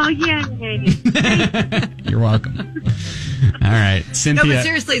 Oh, yeah. You're welcome. All right, Cynthia. No, but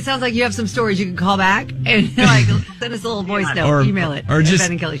seriously, it sounds like you have some stories you can call back and like send us a little voice note, email it, or just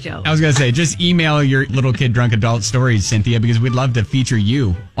Ben and Kelly Show. I was gonna say, just email your little kid drunk adult stories, Cynthia, because we'd love to feature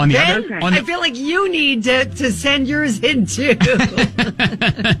you on the Ben, other. I feel like you need to send yours in too. All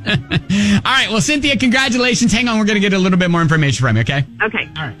right, well, Cynthia, congratulations. Hang on, we're gonna get a little bit more information from you. Okay. Okay.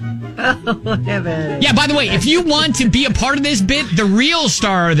 All right. Yeah, by the way, if you want to be a part of this bit, the real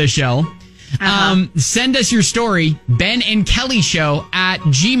star of the show. Send us your story,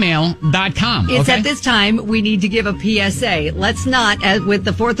 benandkellyshow@gmail.com. It's at this time we need to give a PSA. Let's not, with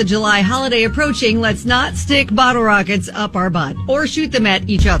the 4th of July holiday approaching, let's not stick bottle rockets up our butt or shoot them at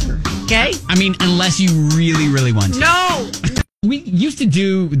each other. Okay? I mean, unless you really, really want to. No! We used to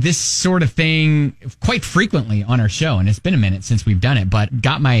do this sort of thing quite frequently on our show, and it's been a minute since we've done it, but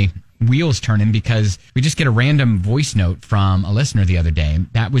got my wheels turning because we just get a random voice note from a listener the other day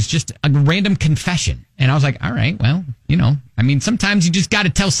that was just a random confession. And I was like, all right, well, I mean, sometimes you just got to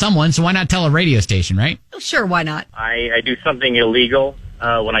tell someone, so why not tell a radio station, right? Sure, why not? I do something illegal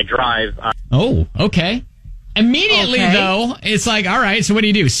when I drive. Oh, okay. Immediately, though, it's like, all right, so what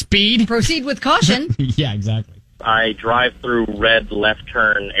do? Speed? Proceed with caution. Yeah, exactly. I drive through red left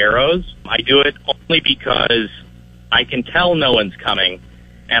turn arrows. I do it only because I can tell no one's coming.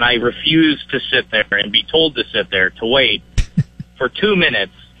 And I refuse to sit there and be told to sit there, to wait for 2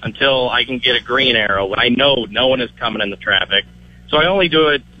 minutes until I can get a green arrow when I know no one is coming in the traffic. So I only do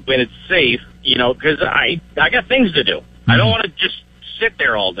it when it's safe, because I got things to do. I don't want to just sit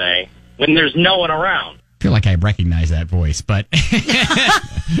there all day when there's no one around. I feel like I recognize that voice, but...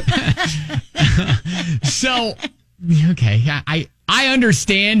 So, okay, I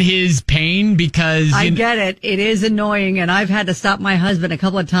understand his pain because... I get it. It is annoying, and I've had to stop my husband a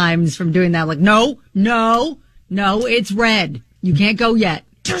couple of times from doing that. Like, no, it's red. You can't go yet.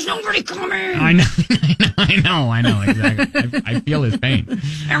 There's nobody coming. I know, exactly. I feel his pain.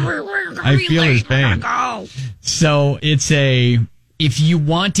 I feel his pain. Go. So it's if you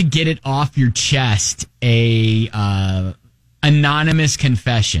want to get it off your chest, anonymous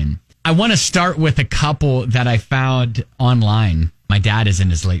confession. I want to start with a couple that I found online. My dad is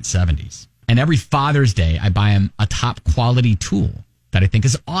in his late 70s. And every Father's Day, I buy him a top quality tool that I think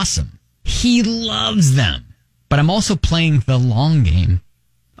is awesome. He loves them. But I'm also playing the long game.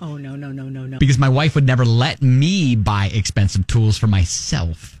 Oh, no. Because my wife would never let me buy expensive tools for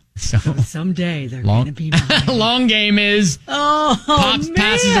myself. So someday they're going to be mine. Long game is Pops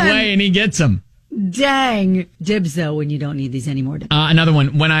passes away and he gets them. Dang. Dibs, though, when you don't need these anymore. Another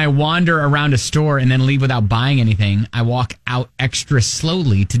one. When I wander around a store and then leave without buying anything, I walk out extra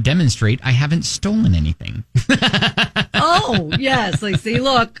slowly to demonstrate I haven't stolen anything. Oh, yes. Like, see,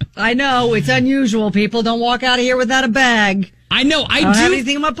 look, I know it's unusual. People don't walk out of here without a bag. I know. I don't do have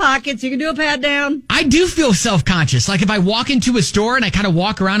anything in my pockets. You can do a pat down. I do feel self-conscious. Like if I walk into a store and I kind of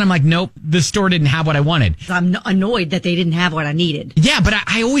walk around, I'm like, nope, the store didn't have what I wanted. I'm annoyed that they didn't have what I needed. Yeah, but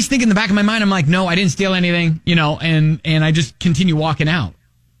I always think in the back of my mind, I'm like, no, I didn't steal anything, and I just continue walking out.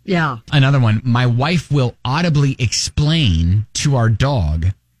 Yeah. Another one. My wife will audibly explain to our dog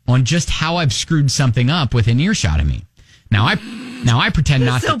on just how I've screwed something up within earshot of me. Now I pretend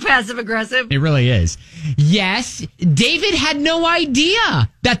not so to. Passive aggressive. It really is. Yes, David had no idea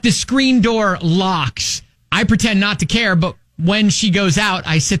that the screen door locks. I pretend not to care, but when she goes out,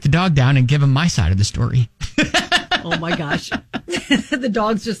 I sit the dog down and give him my side of the story. Oh my gosh. The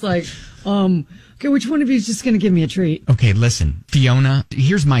dog's just like, okay, which one of you is just going to give me a treat? Okay, listen, Fiona,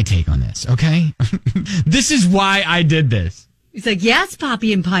 here's my take on this, okay? This is why I did this. He's like, yes,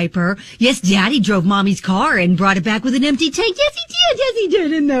 Poppy and Piper. Yes, Daddy drove Mommy's car and brought it back with an empty tank. Yes, he did. Yes, he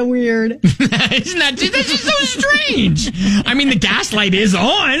did. Isn't that weird? Isn't that that's just so strange? I mean, the gas light is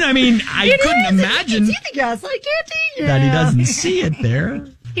on. I mean, I couldn't imagine see the gas light, can't he? Yeah. that he doesn't see it there.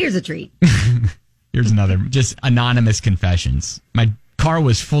 Here's a treat. Here's another, just anonymous confessions. My car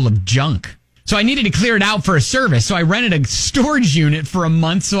was full of junk. So I needed to clear it out for a service. So I rented a storage unit for a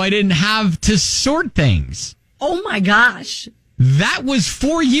month so I didn't have to sort things. Oh my gosh. That was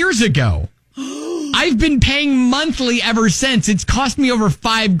 4 years ago. I've been paying monthly ever since. It's cost me over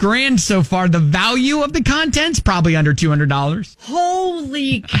 $5,000 so far. The value of the content's probably under $200.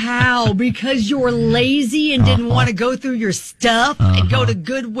 Holy cow. Because you're lazy and didn't want to go through your stuff and go to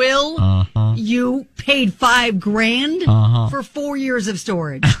Goodwill. You paid $5,000 for 4 years of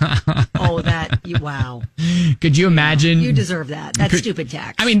storage. Oh, wow. Could you imagine? You deserve that. That's stupid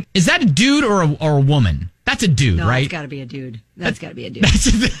tax. I mean, is that a dude or a woman? That's a dude, no, right? That's got to be a dude. That's got to be a dude. That's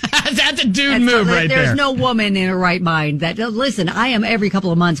a dude move right there. There's no woman in her right mind that, listen, I am every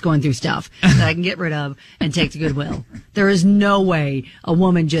couple of months going through stuff that I can get rid of and take to Goodwill. There is no way a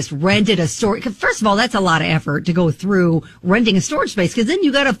woman just rented a storage. First of all, that's a lot of effort to go through renting a storage space because then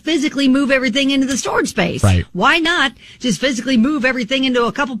you got to physically move everything into the storage space. Right. Why not just physically move everything into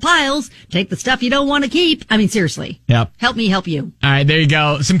a couple piles, take the stuff you don't want to keep? I mean, seriously. Yep. Help me help you. All right, there you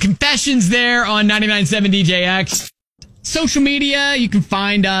go. Some confessions there on 99.7 DJX. Social media, you can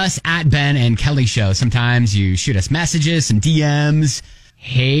find us at Ben and Kelly Show. Sometimes you shoot us messages, some DMs.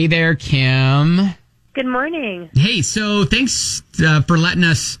 Hey there, Kim. Good morning. Hey, so thanks for letting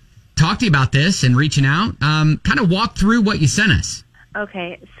us talk to you about this and reaching out. Kind of walk through what you sent us.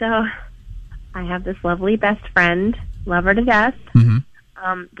 Okay, so I have this lovely best friend, love her to death,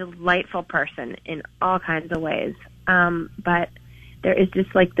 delightful person in all kinds of ways. But there is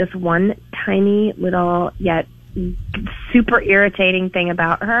just like this one tiny little yet super irritating thing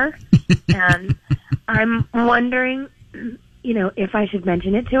about her. And I'm wondering, if I should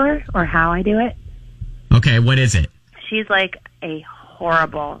mention it to her or how I do it. Okay, what is it? She's like a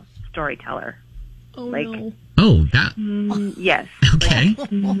horrible storyteller. Oh, like, no. Oh, that. Yes. Okay.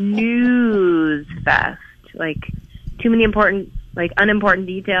 Like, news fest. Like, too many unimportant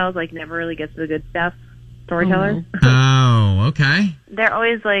details, like, never really gets to the good stuff. Storyteller. Oh, okay. They're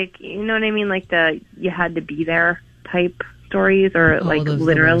always like, you know what I mean? Like the you had to be there type stories or like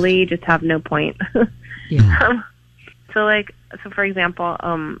literally just have no point. Yeah. So for example,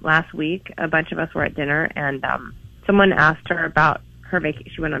 last week, a bunch of us were at dinner and someone asked her about her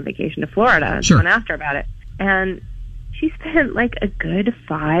vacation. She went on vacation to Florida and Sure. someone asked her about it. And she spent like a good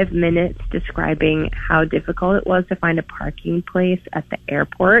 5 minutes describing how difficult it was to find a parking place at the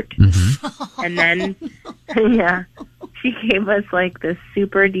airport. Mm-hmm. And then, yeah, she gave us like this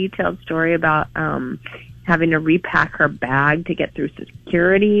super detailed story about having to repack her bag to get through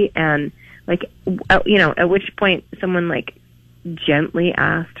security. And like, at which point someone like gently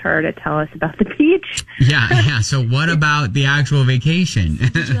asked her to tell us about the beach. Yeah. So what about the actual vacation?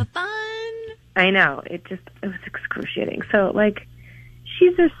 Did you have fun? I know. It was excruciating. So, like,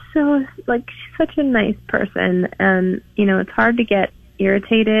 she's just so, like, she's such a nice person. And, you know, it's hard to get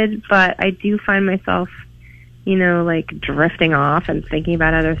irritated, but I do find myself, you know, like, drifting off and thinking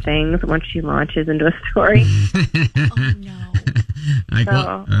about other things once she launches into a story. Oh, no. Like, So-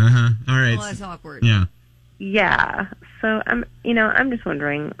 well, all right. Oh, that's awkward. Yeah. Yeah. So I'm just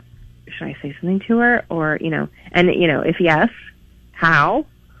wondering, should I say something to her, or, you know, and, you know, if yes, how?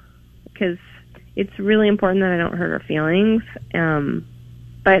 Because it's really important that I don't hurt her feelings.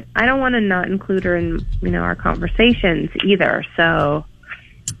 But I don't want to not include her in, you know, our conversations either. So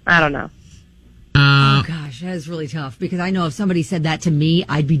I don't know. Oh, gosh, that is really tough, because I know if somebody said that to me,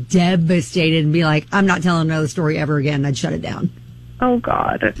 I'd be devastated and be like, I'm not telling another story ever again. I'd shut it down. Oh,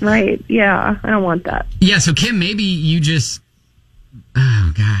 God. Right. Yeah. I don't want that. Yeah. So Kim, maybe you just,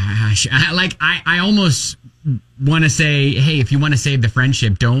 oh gosh, I almost want to say, hey, if you want to save the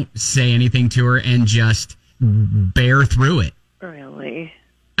friendship, don't say anything to her and just bear through it. Really?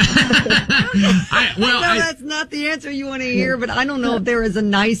 I know that's not the answer you want to hear, but I don't know if there is a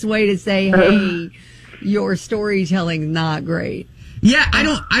nice way to say, hey, your storytelling's not great. Yeah, I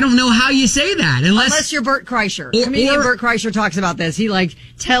don't know how you say that unless you're Bert Kreischer. Comedian Bert Kreischer talks about this. He like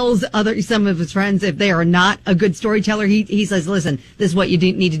tells some of his friends if they are not a good storyteller, he says, listen, this is what you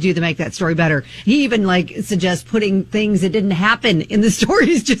need to do to make that story better. He even like suggests putting things that didn't happen in the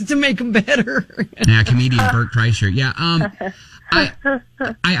stories just to make them better. Yeah, comedian Bert Kreischer. Yeah,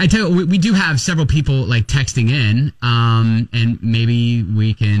 I tell you, we do have several people like texting in, and maybe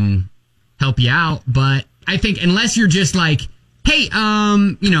we can help you out. But I think unless you're just like, hey,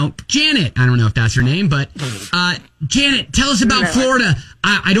 you know, Janet, I don't know if that's her name, but, Janet, tell us about Florida.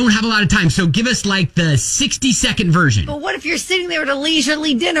 I don't have a lot of time, so give us like the 60-second version. But what if you're sitting there at a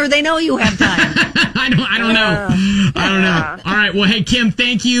leisurely dinner? They know you have time. I don't know. All right. Well, hey, Kim,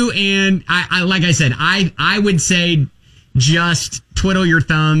 thank you. And I like I said, I would say just twiddle your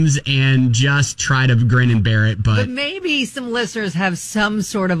thumbs and just try to grin and bear it. But maybe some listeners have some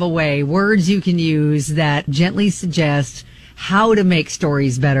sort of a way, words you can use that gently suggest how to make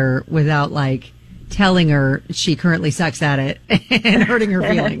stories better without like telling her she currently sucks at it and hurting her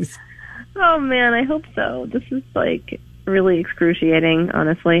feelings. Oh man, I hope so. This is like really excruciating,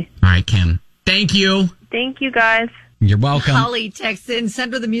 honestly. All right, Kim. Thank you. Thank you, guys. You're welcome. Holly texts in,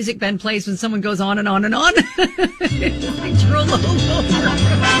 send her the music Ben plays when someone goes on and on and on. Just like drool over.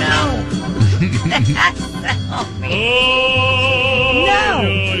 No. That's me.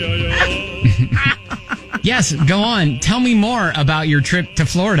 No. Yes, go on. Tell me more about your trip to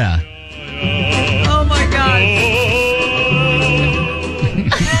Florida. Oh my God.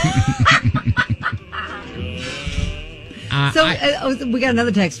 So we got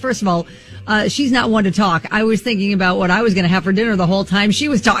another text. First of all, she's not one to talk. I was thinking about what I was going to have for dinner the whole time she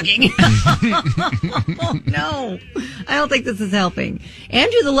was talking. No, I don't think this is helping.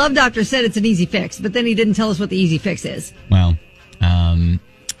 Andrew, the love doctor, said it's an easy fix, but then he didn't tell us what the easy fix is. Well,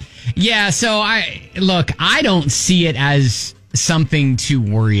 yeah, so I don't see it as something to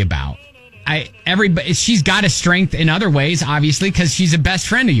worry about. She's got a strength in other ways, obviously, because she's a best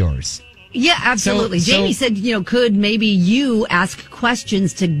friend of yours. Yeah, absolutely. Jamie said, could maybe you ask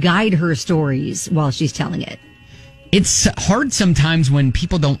questions to guide her stories while she's telling it? It's hard sometimes when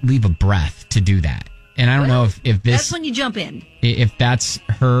people don't leave a breath to do that. And I don't know if this... That's when you jump in. If that's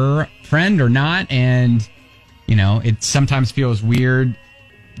her friend or not. And, it sometimes feels weird,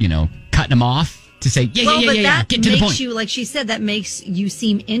 cutting them off to say, yeah, get to the point. Like she said, that makes you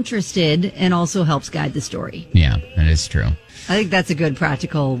seem interested and also helps guide the story. Yeah, that is true. I think that's a good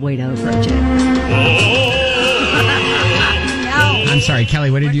practical way to approach it. No. I'm sorry, Kelly,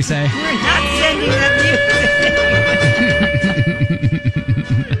 what did you say? We're not sending that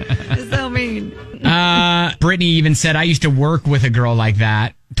music. So mean. Brittany even said, I used to work with a girl like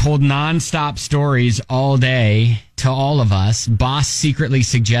that. Told nonstop stories all day to all of us. Boss secretly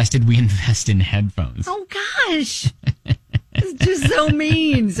suggested we invest in headphones. Oh, gosh. It's just so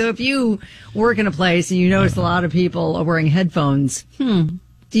mean. So if you work in a place and you notice a lot of people are wearing headphones, do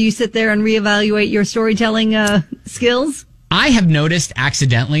you sit there and reevaluate your storytelling skills? I have noticed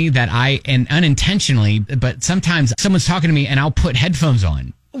accidentally that and unintentionally, but sometimes someone's talking to me and I'll put headphones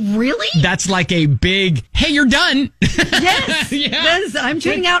on. Really? That's like a big, hey, you're done. Yes. Yeah. I'm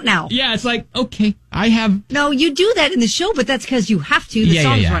tuning out now. Yeah, it's like, okay, I have. No, you do that in the show, but that's because you have to. The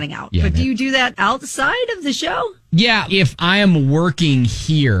song's running out. Yeah, but do you do that outside of the show? Yeah, if I am working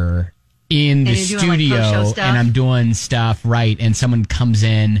here in the And you're doing, like, post-show studio stuff? and I'm doing stuff, right, and someone comes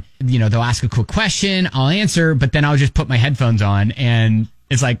in, they'll ask a quick question, I'll answer, but then I'll just put my headphones on and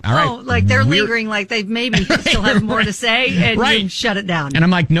it's like, all right. Oh, like they're lingering, like they maybe still have more to say, and you shut it down. And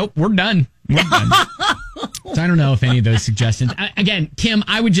I'm like, nope, we're done. We're done. So I don't know if any of those suggestions. Again, Kim,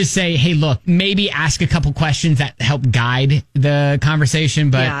 I would just say, hey, look, maybe ask a couple questions that help guide the conversation,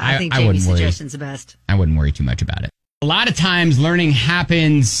 but I think I Jamie's wouldn't worry. suggestion's the best. I wouldn't worry too much about it. A lot of times learning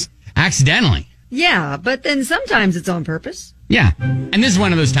happens accidentally. Yeah, but then sometimes it's on purpose. Yeah. And this is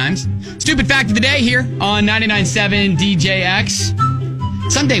one of those times. Stupid fact of the day here on 99.7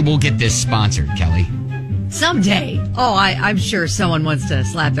 DJX. Someday we'll get this sponsored, Kelly. Someday. Oh, I'm sure someone wants to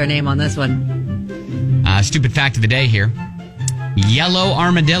slap their name on this one. Stupid fact of the day here. Yellow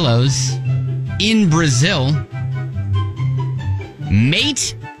armadillos in Brazil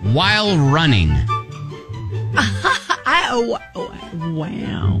mate while running.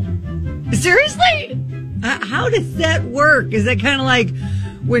 Wow. Seriously? How does that work? Is that kind of like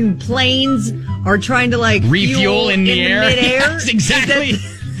when planes are trying to like refuel in the air? Midair? That's exactly.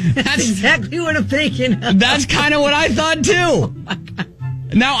 That's exactly what I'm thinking of. That's kind of what I thought too.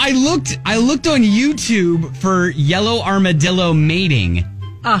 Now I looked on YouTube for yellow armadillo mating.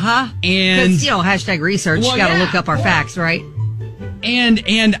 And hashtag research. Well, you got to look up our facts, right? And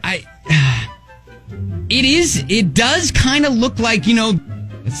it does kind of look like,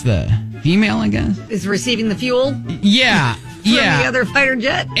 it's the female, I guess. Is receiving the fuel? Yeah. From yeah. the other fighter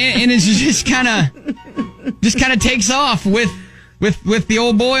jet? And it's just kind of takes off with the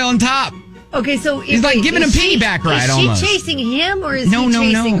old boy on top. Okay, so he's like giving a piggyback ride almost. Is she chasing him or is he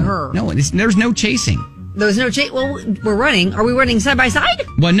chasing her? No, there's no chasing. There's no chase. Well, we're running. Are we running side by side?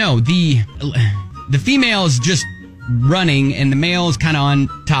 Well, no. The female is just running, and the male is kind of on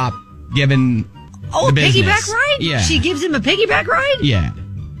top giving the business. Piggyback ride? Yeah. She gives him a piggyback ride? Yeah.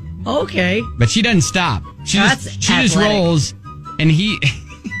 Okay. But she doesn't stop. She just rolls, and he.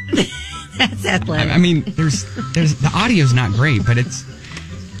 That's athletic. I mean, there's the audio's not great, but it's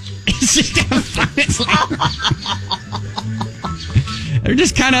just kind of fun. It's like, they're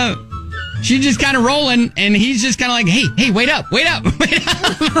just kind of. She's just kind of rolling, and he's just kind of like, hey, wait up. Wait a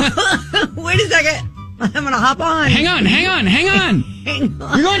second. I'm going to hop on. Hang on.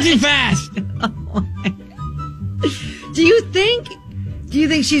 You're going too fast. Do you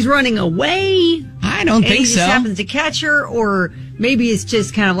think she's running away? I don't think he so. Just happens to catch her, or maybe it's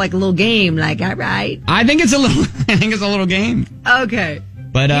just kind of like a little game, like, all right. I think it's a little game. Okay.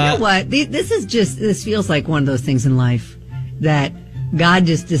 But you know what? This feels like one of those things in life that God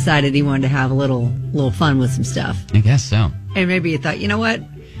just decided he wanted to have a little fun with some stuff. I guess so. And maybe he thought, you know what?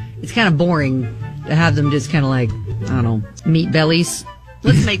 It's kind of boring to have them just kind of like, I don't know, meat bellies.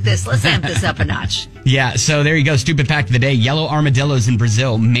 Let's amp this up a notch. Yeah, so there you go. Stupid fact of the day. Yellow armadillos in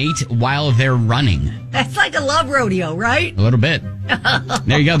Brazil mate while they're running. That's like a love rodeo, right? A little bit.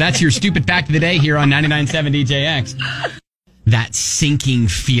 There you go. That's your stupid fact of the day here on 99.7 DJX. That sinking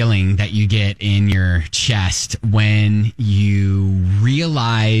feeling that you get in your chest when you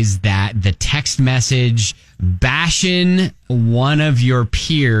realize that the text message bashing one of your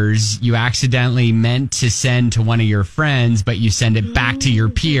peers you accidentally meant to send to one of your friends, but you send it back to your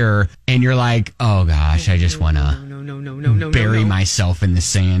peer, and you're like, oh gosh, I just want to bury myself in the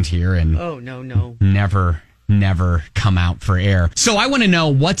sand here and never come out for air. So I want to know,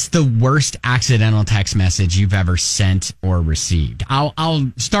 what's the worst accidental text message you've ever sent or received?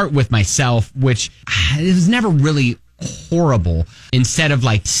 I'll start with myself, which it was never really horrible. Instead of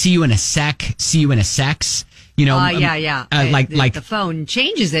like, see you in a sec, see you in a sex. Like the phone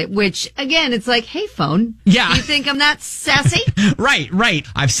changes it, which again, it's like, hey phone. Yeah. You think I'm that sassy? Right.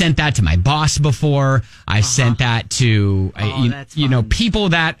 I've sent that to my boss before. I've sent that to, people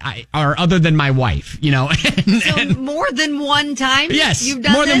that are other than my wife, So more than one time? Yes. You've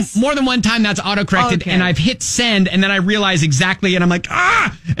done this? More than one time that's autocorrected, and I've hit send, and then I realize exactly, and I'm like,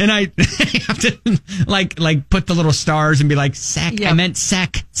 and I have to like put the little stars and be like, sec. Yep. I meant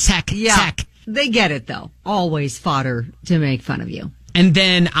sec. They get it, though. Always fodder to make fun of you. And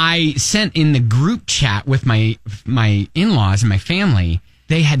then I sent in the group chat with my in-laws and my family.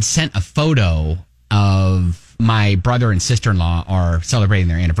 They had sent a photo of my brother and sister-in-law are celebrating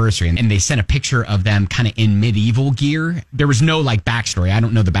their anniversary. And they sent a picture of them kind of in medieval gear. There was no backstory. I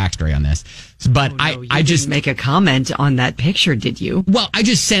don't know the backstory on this. But I just didn't make a comment on that picture, did you? Well, I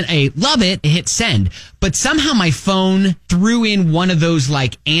just sent love it, hit send. But somehow my phone threw in one of those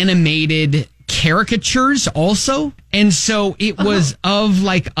animated caricatures also. And so it was of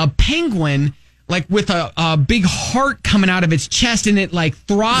a penguin like with a big heart coming out of its chest and it like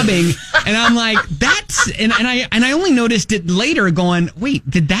throbbing. And I'm like, that's, and I only noticed it later going, wait,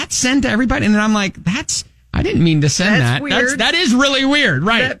 did that send to everybody? And then I'm like, I didn't mean to send that. Weird. That is really weird,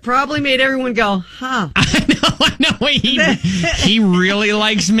 right? That probably made everyone go, huh? I know. He really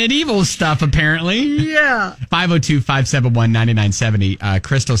likes medieval stuff, apparently. Yeah. 502-571-9970.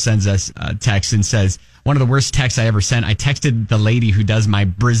 Crystal sends us a text and says, one of the worst texts I ever sent. I texted the lady who does my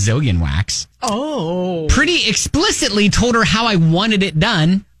Brazilian wax. Oh. Pretty explicitly told her how I wanted it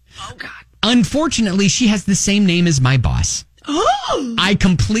done. Oh, God. Unfortunately, she has the same name as my boss. Oh. I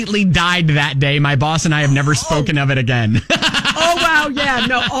completely died that day. My boss and I have never spoken of it again. Oh, wow. Yeah.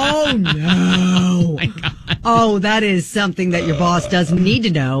 No. Oh, no. My God. Oh, that is something that your boss doesn't need to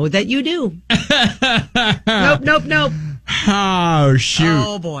know that you do. Nope. Oh, shoot.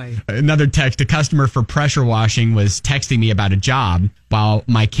 Oh, boy. Another text. A customer for pressure washing was texting me about a job while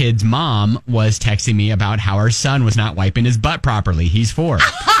my kid's mom was texting me about how her son was not wiping his butt properly. He's 4.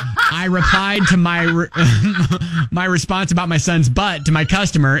 I replied to my response about my son's butt to my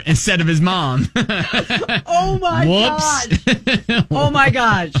customer instead of his mom. Oh, my Whoops. God. Oh, my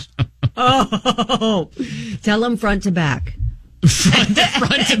gosh. Oh. Tell him front to back. front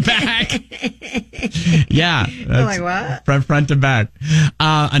to back. Yeah. Like what? Front to back.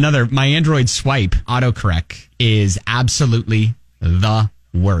 Another, my Android swipe autocorrect is absolutely the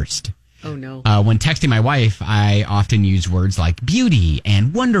worst. Oh, no. When texting my wife, I often use words like beauty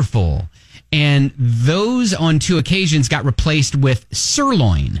and wonderful. And those on 2 occasions got replaced with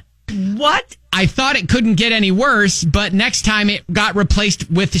sirloin. What? I thought it couldn't get any worse, but next time it got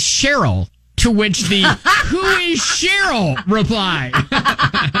replaced with Cheryl, to which the who is Cheryl reply.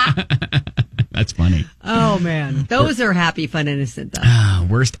 That's funny. Oh, man. Those are happy, fun, innocent, though.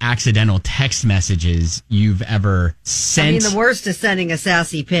 Worst accidental text messages you've ever sent. I mean, the worst is sending a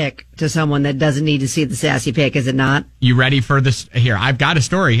sassy pic to someone that doesn't need to see the sassy pic, is it not? You ready for this? Here, I've got a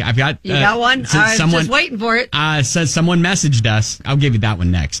story. You got one? I was just waiting for it. Says someone messaged us. I'll give you that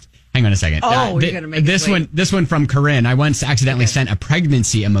one next. Hang on a second. Oh, you're going to make this one. This one from Corinne. I once accidentally sent a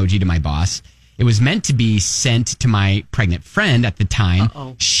pregnancy emoji to my boss. It was meant to be sent to my pregnant friend at the time.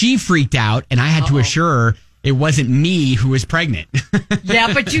 Uh-oh. She freaked out, and I had to assure her it wasn't me who was pregnant.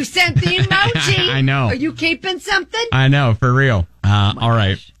 Yeah, but you sent the emoji. I know. Are you keeping something? I know, for real. All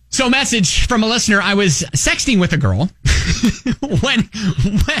right. So, message from a listener. I was sexting with a girl. when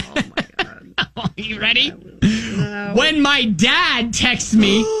oh my God. You ready? No. When my dad texts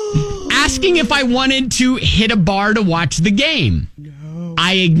me asking if I wanted to hit a bar to watch the game. No.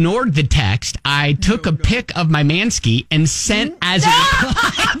 I ignored the text. I took a pic of my manski and sent as a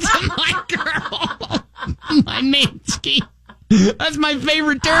reply to my girl. My manski. That's my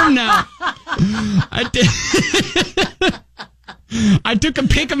favorite term now. I took a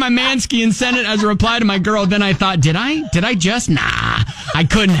pic of my manski and sent it as a reply to my girl. Then I thought, did I just? Nah, I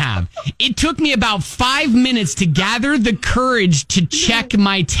couldn't have. It took me about 5 minutes to gather the courage to check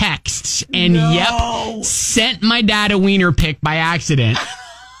my texts. And yep, sent my dad a wiener pic by accident.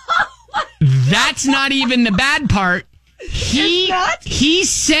 That's not even the bad part. He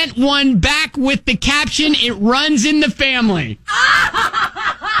sent one back with the caption, "It runs in the family."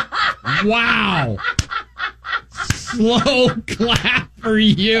 Wow. Slow clap for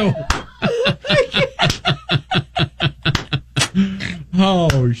you.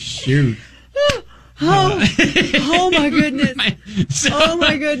 Oh, shoot. Oh my goodness. Oh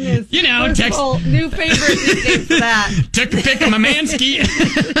my goodness. You know, text. New favorite these days for that. Took a pic of my manski.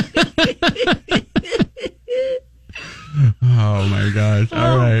 Oh my gosh.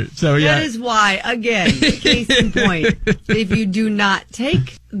 All right. So yeah. That is why, again, case in point, if you do not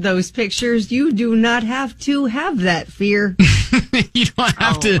take those pictures, you do not have to have that fear. You don't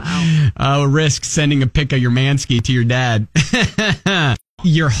have to risk sending a pic of your manski to your dad.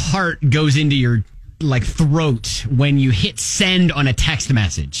 Your heart goes into your throat when you hit send on a text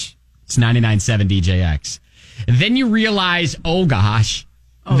message. It's 99.7 DJX. Then you realize, oh gosh.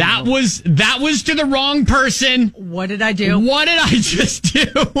 That was to the wrong person. What did I do? What did I just do?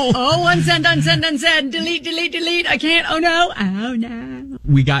 Oh, unsend, delete. I can't. Oh no.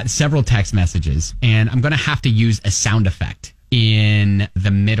 We got several text messages, and I'm going to have to use a sound effect in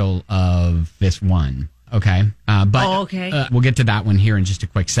the middle of this one. Okay. We'll get to that one here in just a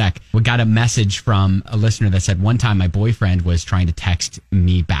quick sec. We got a message from a listener that said one time my boyfriend was trying to text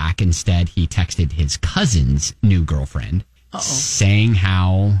me back. Instead, he texted his cousin's new girlfriend. Saying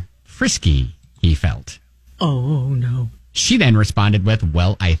how frisky he felt. Oh, no. She then responded with,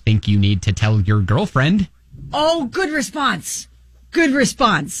 well, I think you need to tell your girlfriend. Oh, good response. Good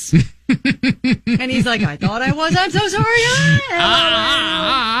response. And he's like, I thought I was. I'm so sorry.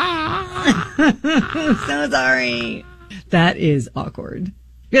 I'm so sorry. That is awkward.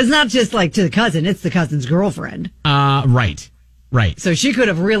 It's not just like to the cousin, it's the cousin's girlfriend. Right. So she could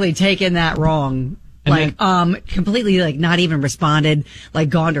have really taken that wrong. And Completely like not even responded, like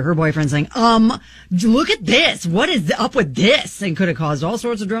gone to her boyfriend saying, look at this. What is up with this? And could have caused all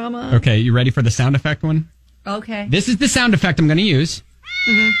sorts of drama. Okay, you ready for the sound effect one? Okay. This is the sound effect I'm going to use.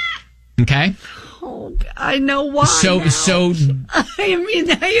 Mm-hmm. Okay. Oh, I know why. So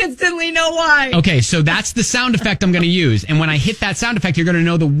I instantly know why. Okay, so that's the sound effect I'm going to use. And when I hit that sound effect, you're going to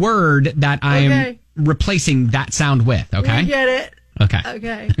know the word that I am replacing that sound with. Okay. We get it.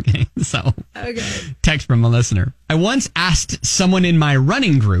 Okay. So, text from a listener. I once asked someone in my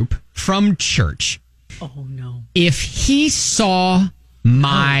running group from church. Oh, no. If he saw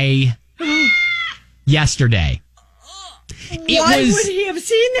my yesterday. Why would he have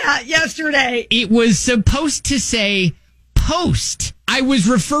seen that yesterday? It was supposed to say post. I was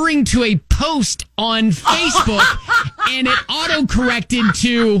referring to a post on Facebook and it auto-corrected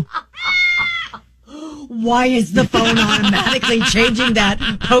to... Why is the phone automatically changing that?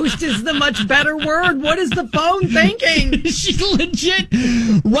 Post is the much better word. What is the phone thinking? She's legit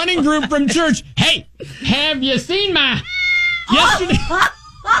running group from church. Hey, have you seen my yesterday?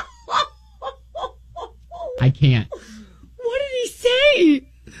 I can't. What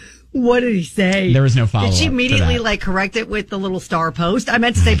did he say? There was no follow-up. Did she immediately correct it with the little star post? I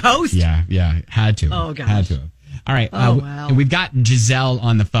meant to say post. Yeah. Had to. Oh, gosh. Had to. All right. Wow. We've got Giselle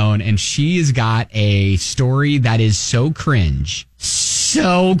on the phone, and she's got a story that is so cringe.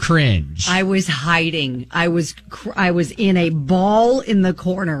 So cringe. I was hiding. I was in a ball in the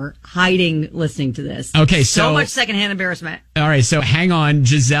corner, hiding, listening to this. Okay, so much secondhand embarrassment. All right, so hang on.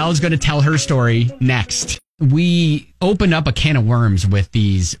 Giselle's going to tell her story next. We opened up a can of worms with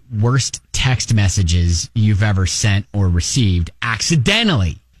these worst text messages you've ever sent or received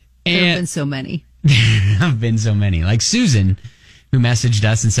accidentally. There have been so many. There have been so many. Like Susan, who messaged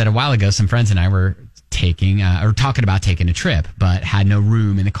us and said a while ago, some friends and I were talking about taking a trip, but had no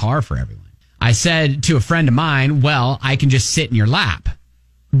room in the car for everyone. I said to a friend of mine, well, I can just sit in your lap.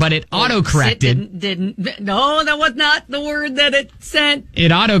 But it auto-corrected. No, that was not the word that it sent.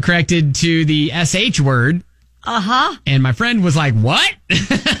 It auto-corrected to the SH word. Uh-huh. And my friend was like, what?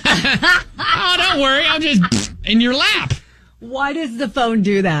 Oh, don't worry. I'll just in your lap. Why does the phone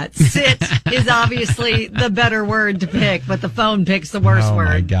do that? Sit is obviously the better word to pick, but the phone picks the worst word.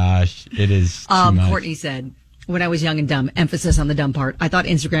 Oh, my gosh. It is too much. Courtney said, when I was young and dumb, emphasis on the dumb part, I thought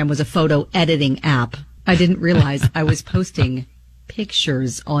Instagram was a photo editing app. I didn't realize I was posting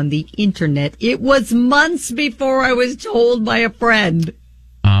pictures on the internet. It was months before I was told by a friend.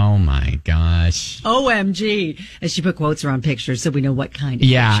 Oh, my gosh. OMG. And she put quotes around pictures so we know what kind of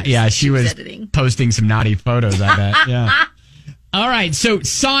pictures Yeah, she was editing. Posting some naughty photos, I bet. Yeah. All right, so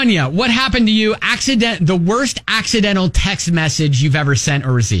Sonia, what happened to you? The worst accidental text message you've ever sent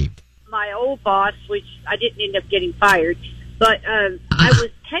or received? My old boss, which I didn't end up getting fired, but I was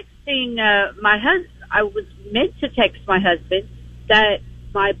texting my husband. I was meant to text my husband that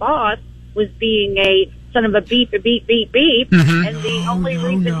my boss was being a son of a beep, and the only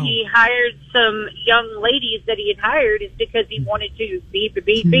reason he hired some young ladies that he had hired is because he wanted to beep.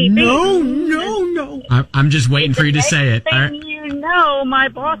 No. I'm just waiting for you to say it. Next thing you know, my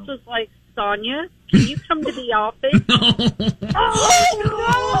boss was like, Sonia, can you come to the office?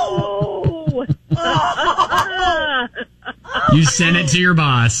 Oh, no. You sent it to your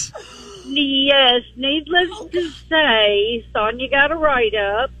boss. Yes, needless to say, Sonia got a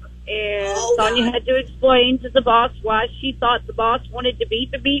write-up, and Sonia had to explain to the boss why she thought the boss wanted to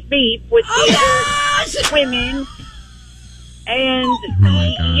beep with the other women. And,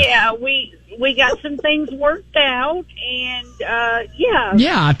 we got some things worked out, and,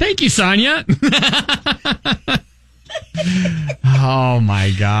 Yeah, thank you, Sonia. Oh,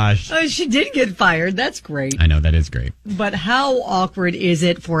 my gosh. Oh, she did get fired. That's great. I know, that is great. But how awkward is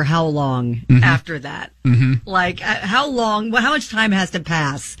it for how long after that? Mm-hmm. Like, how much time has to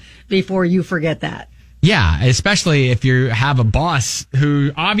pass before you forget that? Yeah, especially if you have a boss who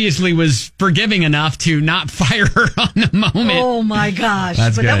obviously was forgiving enough to not fire her on the moment. Oh, my gosh.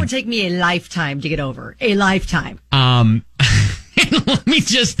 That's but good. that would take me a lifetime to get over. A lifetime. Let me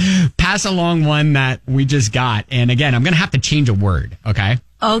just pass along one that we just got. And again, I'm going to have to change a word, okay?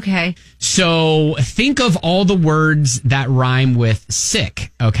 Okay. So think of all the words that rhyme with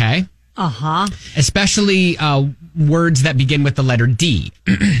sick, okay? Uh-huh. Especially words that begin with the letter D.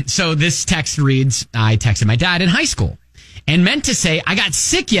 So this text reads, I texted my dad in high school and meant to say, I got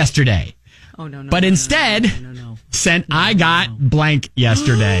sick yesterday. Oh, no. But instead, sent, I got blank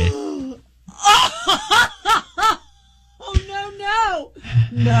yesterday.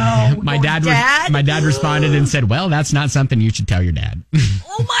 No. My dad responded and said, well, that's not something you should tell your dad.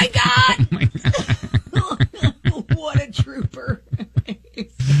 Oh my God. What a trooper.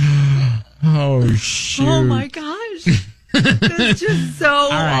 Oh, shoot. Oh my gosh. That's just so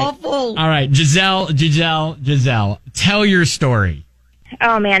awful. All right. Giselle, tell your story.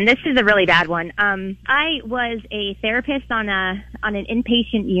 Oh man, this is a really bad one. I was a therapist on an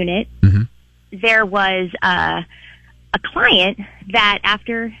inpatient unit. Mm-hmm. There was a client that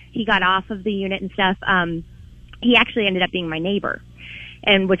after he got off of the unit and stuff, he actually ended up being my neighbor,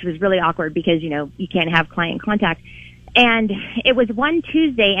 and which was really awkward because, you can't have client contact. And it was one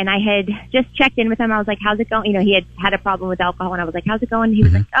Tuesday, and I had just checked in with him. I was like, how's it going? He had a problem with alcohol, and I was like, how's it going? He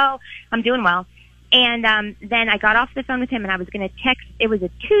was like, oh, I'm doing well. And then I got off the phone with him, and I was going to text. It was a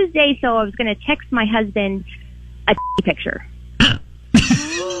Tuesday, so I was going to text my husband a picture.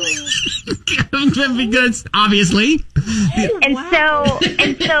 Because obviously. And so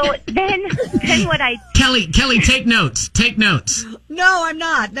then what I Kelly, take notes. No, I'm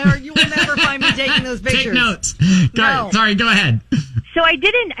not. No, you will never find me taking those pictures. Take notes. No. Sorry, go ahead. So I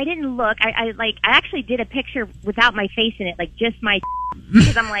didn't look. I actually did a picture without my face in it, like just my,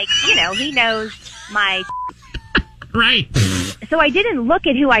 because I'm like, he knows my. Right. So I didn't look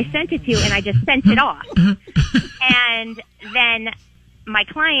at who I sent it to, and I just sent it off. And then my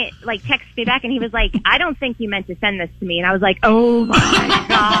client texted me back, and he was like, I don't think you meant to send this to me. And I was like, oh my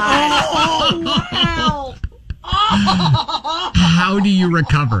God. Oh, wow. How do you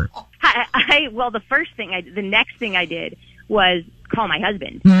recover? Well, the next thing I did was call my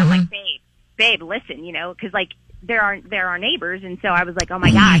husband. I'm like, babe, listen, because they're our neighbors, and so I was like, oh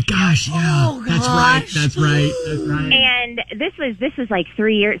my gosh. Yeah. Oh, that's right. And this was like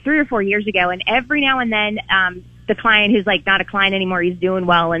 3 or 4 years ago, and every now and then, the client who's not a client anymore, he's doing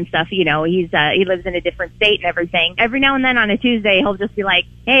well and stuff, he lives in a different state and everything. Every now and then on a Tuesday, he'll just be like,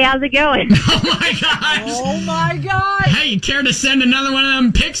 hey, how's it going? Oh my gosh. Hey, you care to send another one of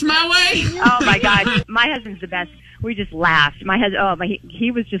them pics my way? Oh my God. My husband's the best. We just laughed. My husband,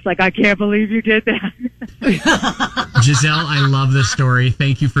 he was just like, I can't believe you did that. Giselle, I love this story.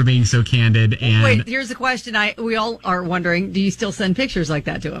 Thank you for being so candid. And wait, here's a question we all are wondering. Do you still send pictures like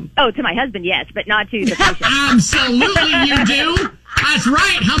that to him? Oh, to my husband, yes, but not to the patient. Absolutely you do. That's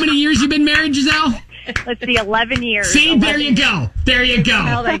right. How many years you been married, Giselle? Let's see, 11 years. See, there you go.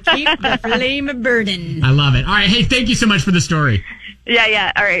 Well, they keep the flame burning. I love it. All right. Hey, thank you so much for the story.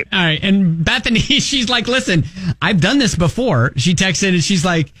 Yeah. All right. And Bethany, she's like, listen, I've done this before. She texted and she's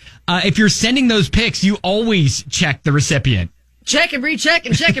like, if you're sending those pics, you always check the recipient. Check and recheck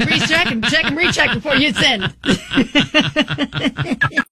and check and recheck and check and recheck before you send.